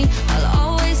kills me, I'll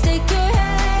always take your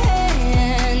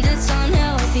hand. It's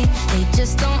unhealthy, they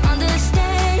just don't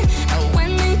understand. And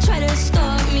when they try to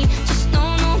stop me, just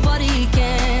know nobody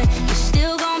can. You're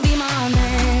still gonna be my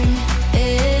man.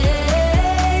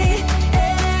 Hey,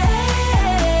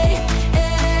 hey,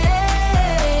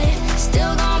 hey,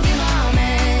 still gonna be my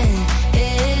man.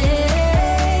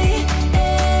 Hey,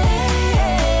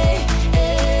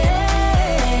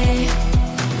 hey,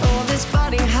 oh, this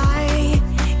body high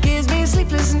gives me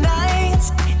sleepless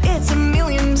nights. It's a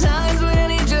million times what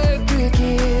any jerk could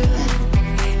give.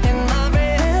 And my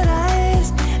red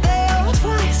eyes, they are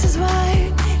twice as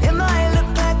wide. It might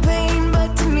look like pain,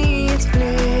 but to me it's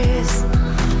bliss.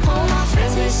 all my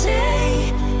friends they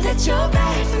say that you're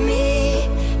bad for me.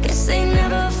 Guess they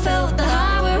never felt the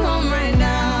high we're on right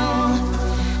now.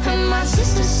 And my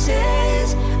sister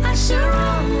says I should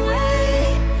run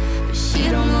away, but she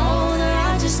don't know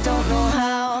that I just don't know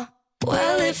how.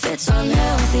 Well, if it's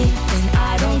unhealthy, then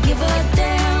I don't give a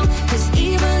damn. 'Cause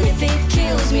even if it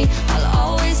kills me, I'll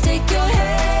always take your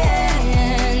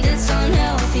hand. It's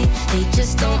unhealthy, they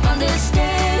just don't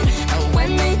understand. And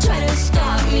when they try to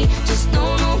stop me, just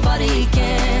know nobody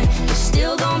can. You're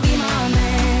still gonna be my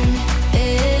man.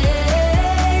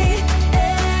 Hey,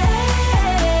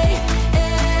 hey,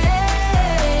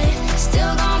 hey,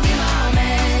 still gonna be my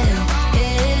man.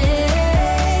 Hey, hey,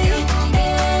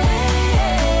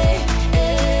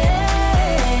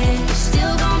 hey, you're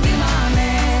still gonna be my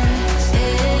man. Hey,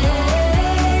 hey,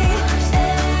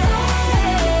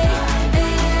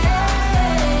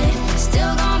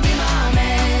 still gonna be my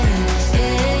man. Hey,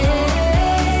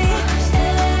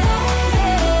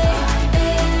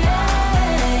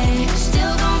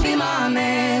 still gonna be my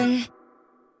man.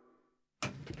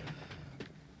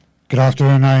 Good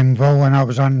afternoon, I'm Will, and that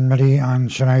was Anne-Marie and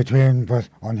Shania Twain with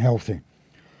Unhealthy.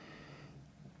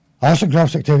 Arts and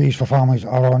crafts activities for families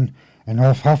are on in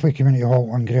North Halfway Community Hall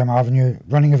on Graham Avenue,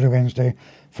 running every Wednesday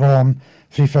from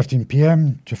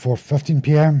 3:15pm to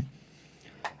 4:15pm.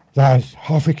 That is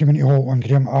Halfway Community Hall on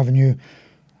Graham Avenue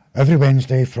every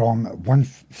Wednesday from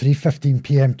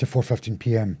 3:15pm to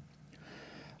 4:15pm.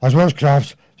 As well as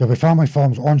crafts, there will be family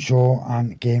films on show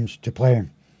and games to play.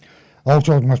 All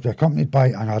children must be accompanied by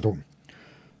an adult.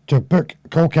 To book,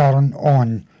 call Karen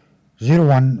on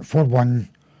 0141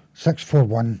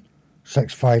 641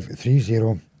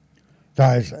 6530.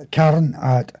 That is Karen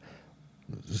at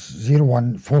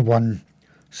 0141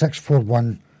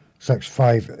 641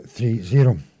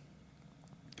 6530.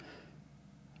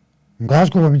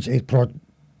 Glasgow Women's Aid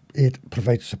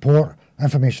provides support,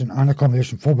 information and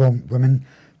accommodation for women,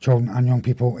 children and young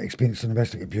people experiencing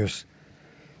domestic abuse.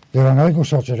 They run legal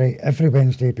surgery every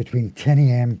Wednesday between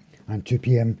 10am and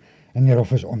 2pm in their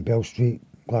office on Bell Street,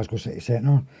 Glasgow City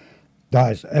Centre.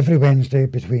 That is every Wednesday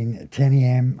between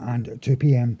 10am and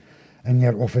 2pm in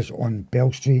their office on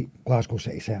Bell Street, Glasgow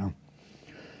City Centre.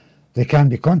 They can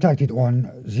be contacted on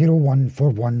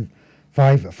 0141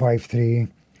 553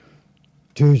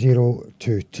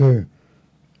 2022.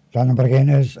 That number again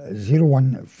is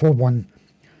 0141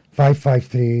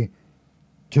 553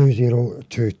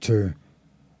 2022.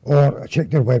 Or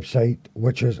check their website,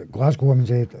 which is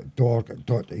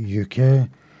glasgowwomensaid.org.uk.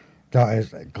 That is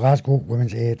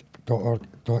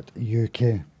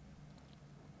glasgowwomensaid.org.uk.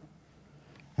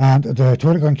 And the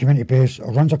Torrigan Community Base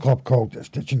runs a club called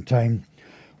Stitching Time,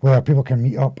 where people can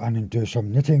meet up and do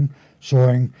some knitting,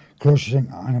 sewing,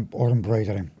 crocheting or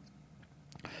embroidery.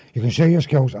 You can share your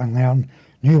skills and learn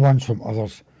new ones from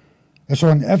others. It's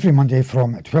on every Monday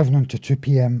from 12 noon to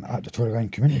 2pm at the Torrigan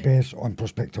Community Base on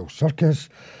Prospect Hill Circus.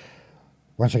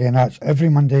 Once again, that's every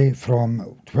Monday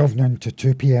from 12 noon to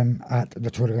 2pm at the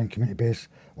Torrigan Community Base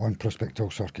on Prospect Hill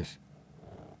Circus.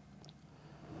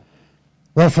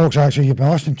 Well, folks, actually, you've been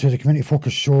listening to the Community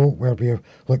Focus show where we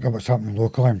look at what's happening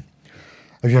locally.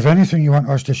 If you have anything you want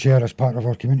us to share as part of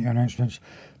our community announcements,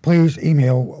 please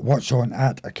email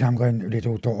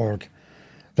whatson@camglenradio.org.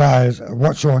 That is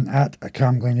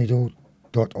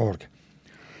whatson@camglenradio.org.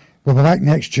 We'll be back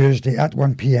next Tuesday at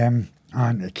 1pm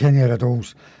and Kenny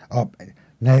Riddle's up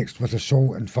next with the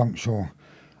Soul and Funk Show.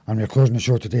 And we're closing the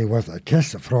show today with a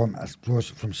kiss from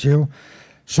Seal.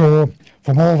 So,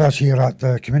 from all of us here at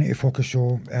the Community Focus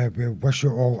Show, we wish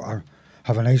you all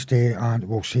have a nice day, and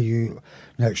we'll see you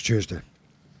next Tuesday.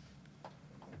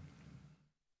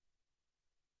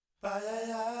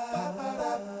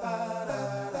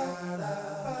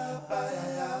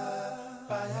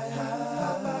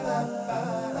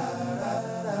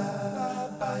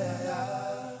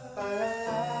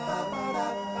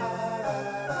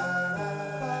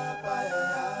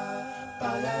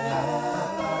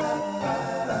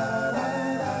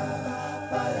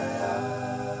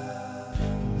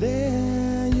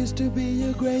 There used to be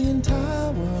a graying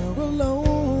tower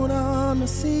alone on the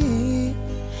sea.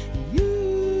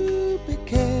 You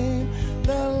became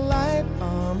the light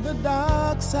on the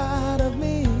dark side of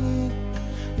me.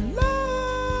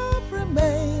 Love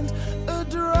remains a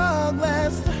drug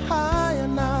that's the high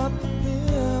and not the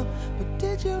pill. But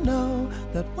did you know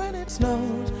that when it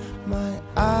snows, my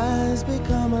eyes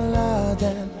become large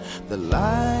and the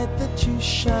light that you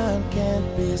shine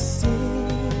can't be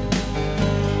seen?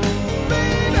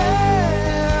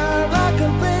 I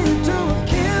can pay you to a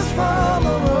kiss from a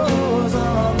rose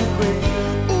on the grave.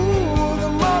 Ooh, the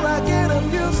more I get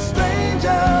of you,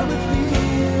 stranger it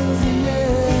feels,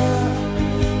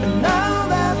 yeah. And now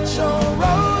that your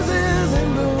rose is in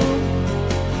bloom,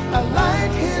 a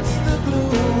light hits the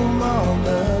gloom on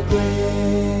the grave.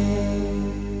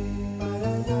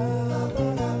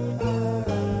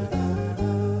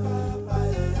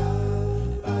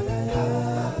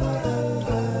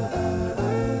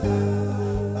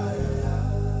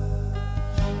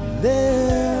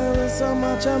 There is so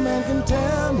much a man can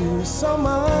tell you, so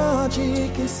much he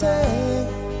can say.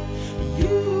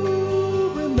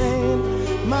 You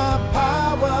remain my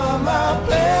power, my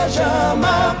pleasure,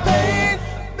 my pain,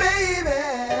 baby.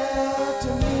 To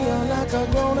me, you're like a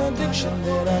grown addiction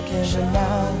that I can't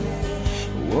deny.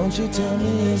 Won't you tell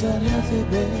me, is that healthy,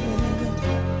 baby?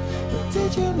 But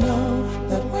did you know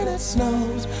that when it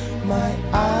snows, my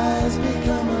eyes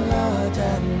become large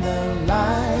and the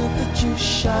light that you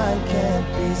shine can't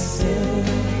be seen?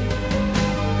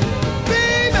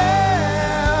 Baby,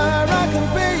 I can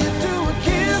pay you to a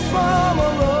kiss from a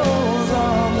rose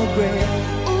on the grave.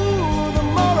 Ooh, the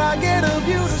more I get of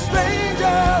you, the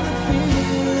stranger it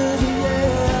feels,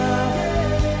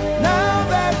 yeah. Now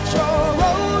that your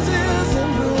rose is in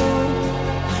bloom,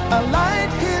 a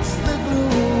light hits the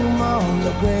gloom on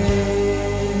the grave.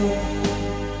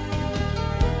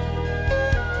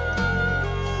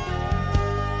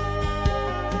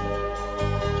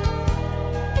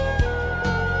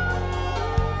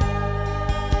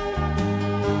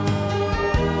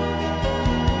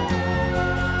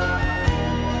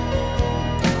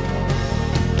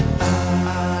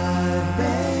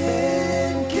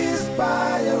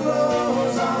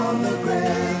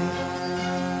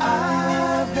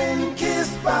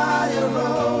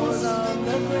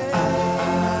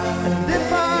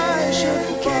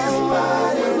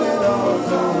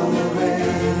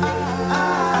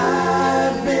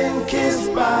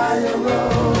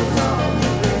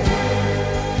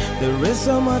 There is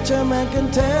so much a man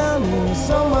can tell me,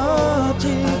 so much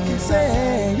he can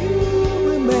say.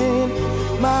 You remain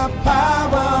my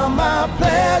power, my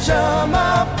pleasure,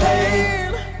 my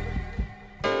pain.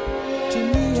 To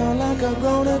me, you're like a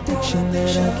grown addiction that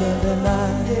I can't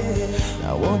deny.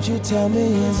 Now won't you tell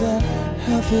me, is that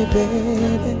healthy,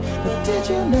 baby? But did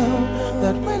you know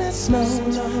that when it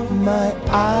snows, my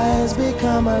eyes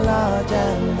become large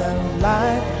and the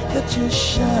light that you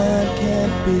shine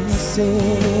can't be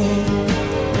seen?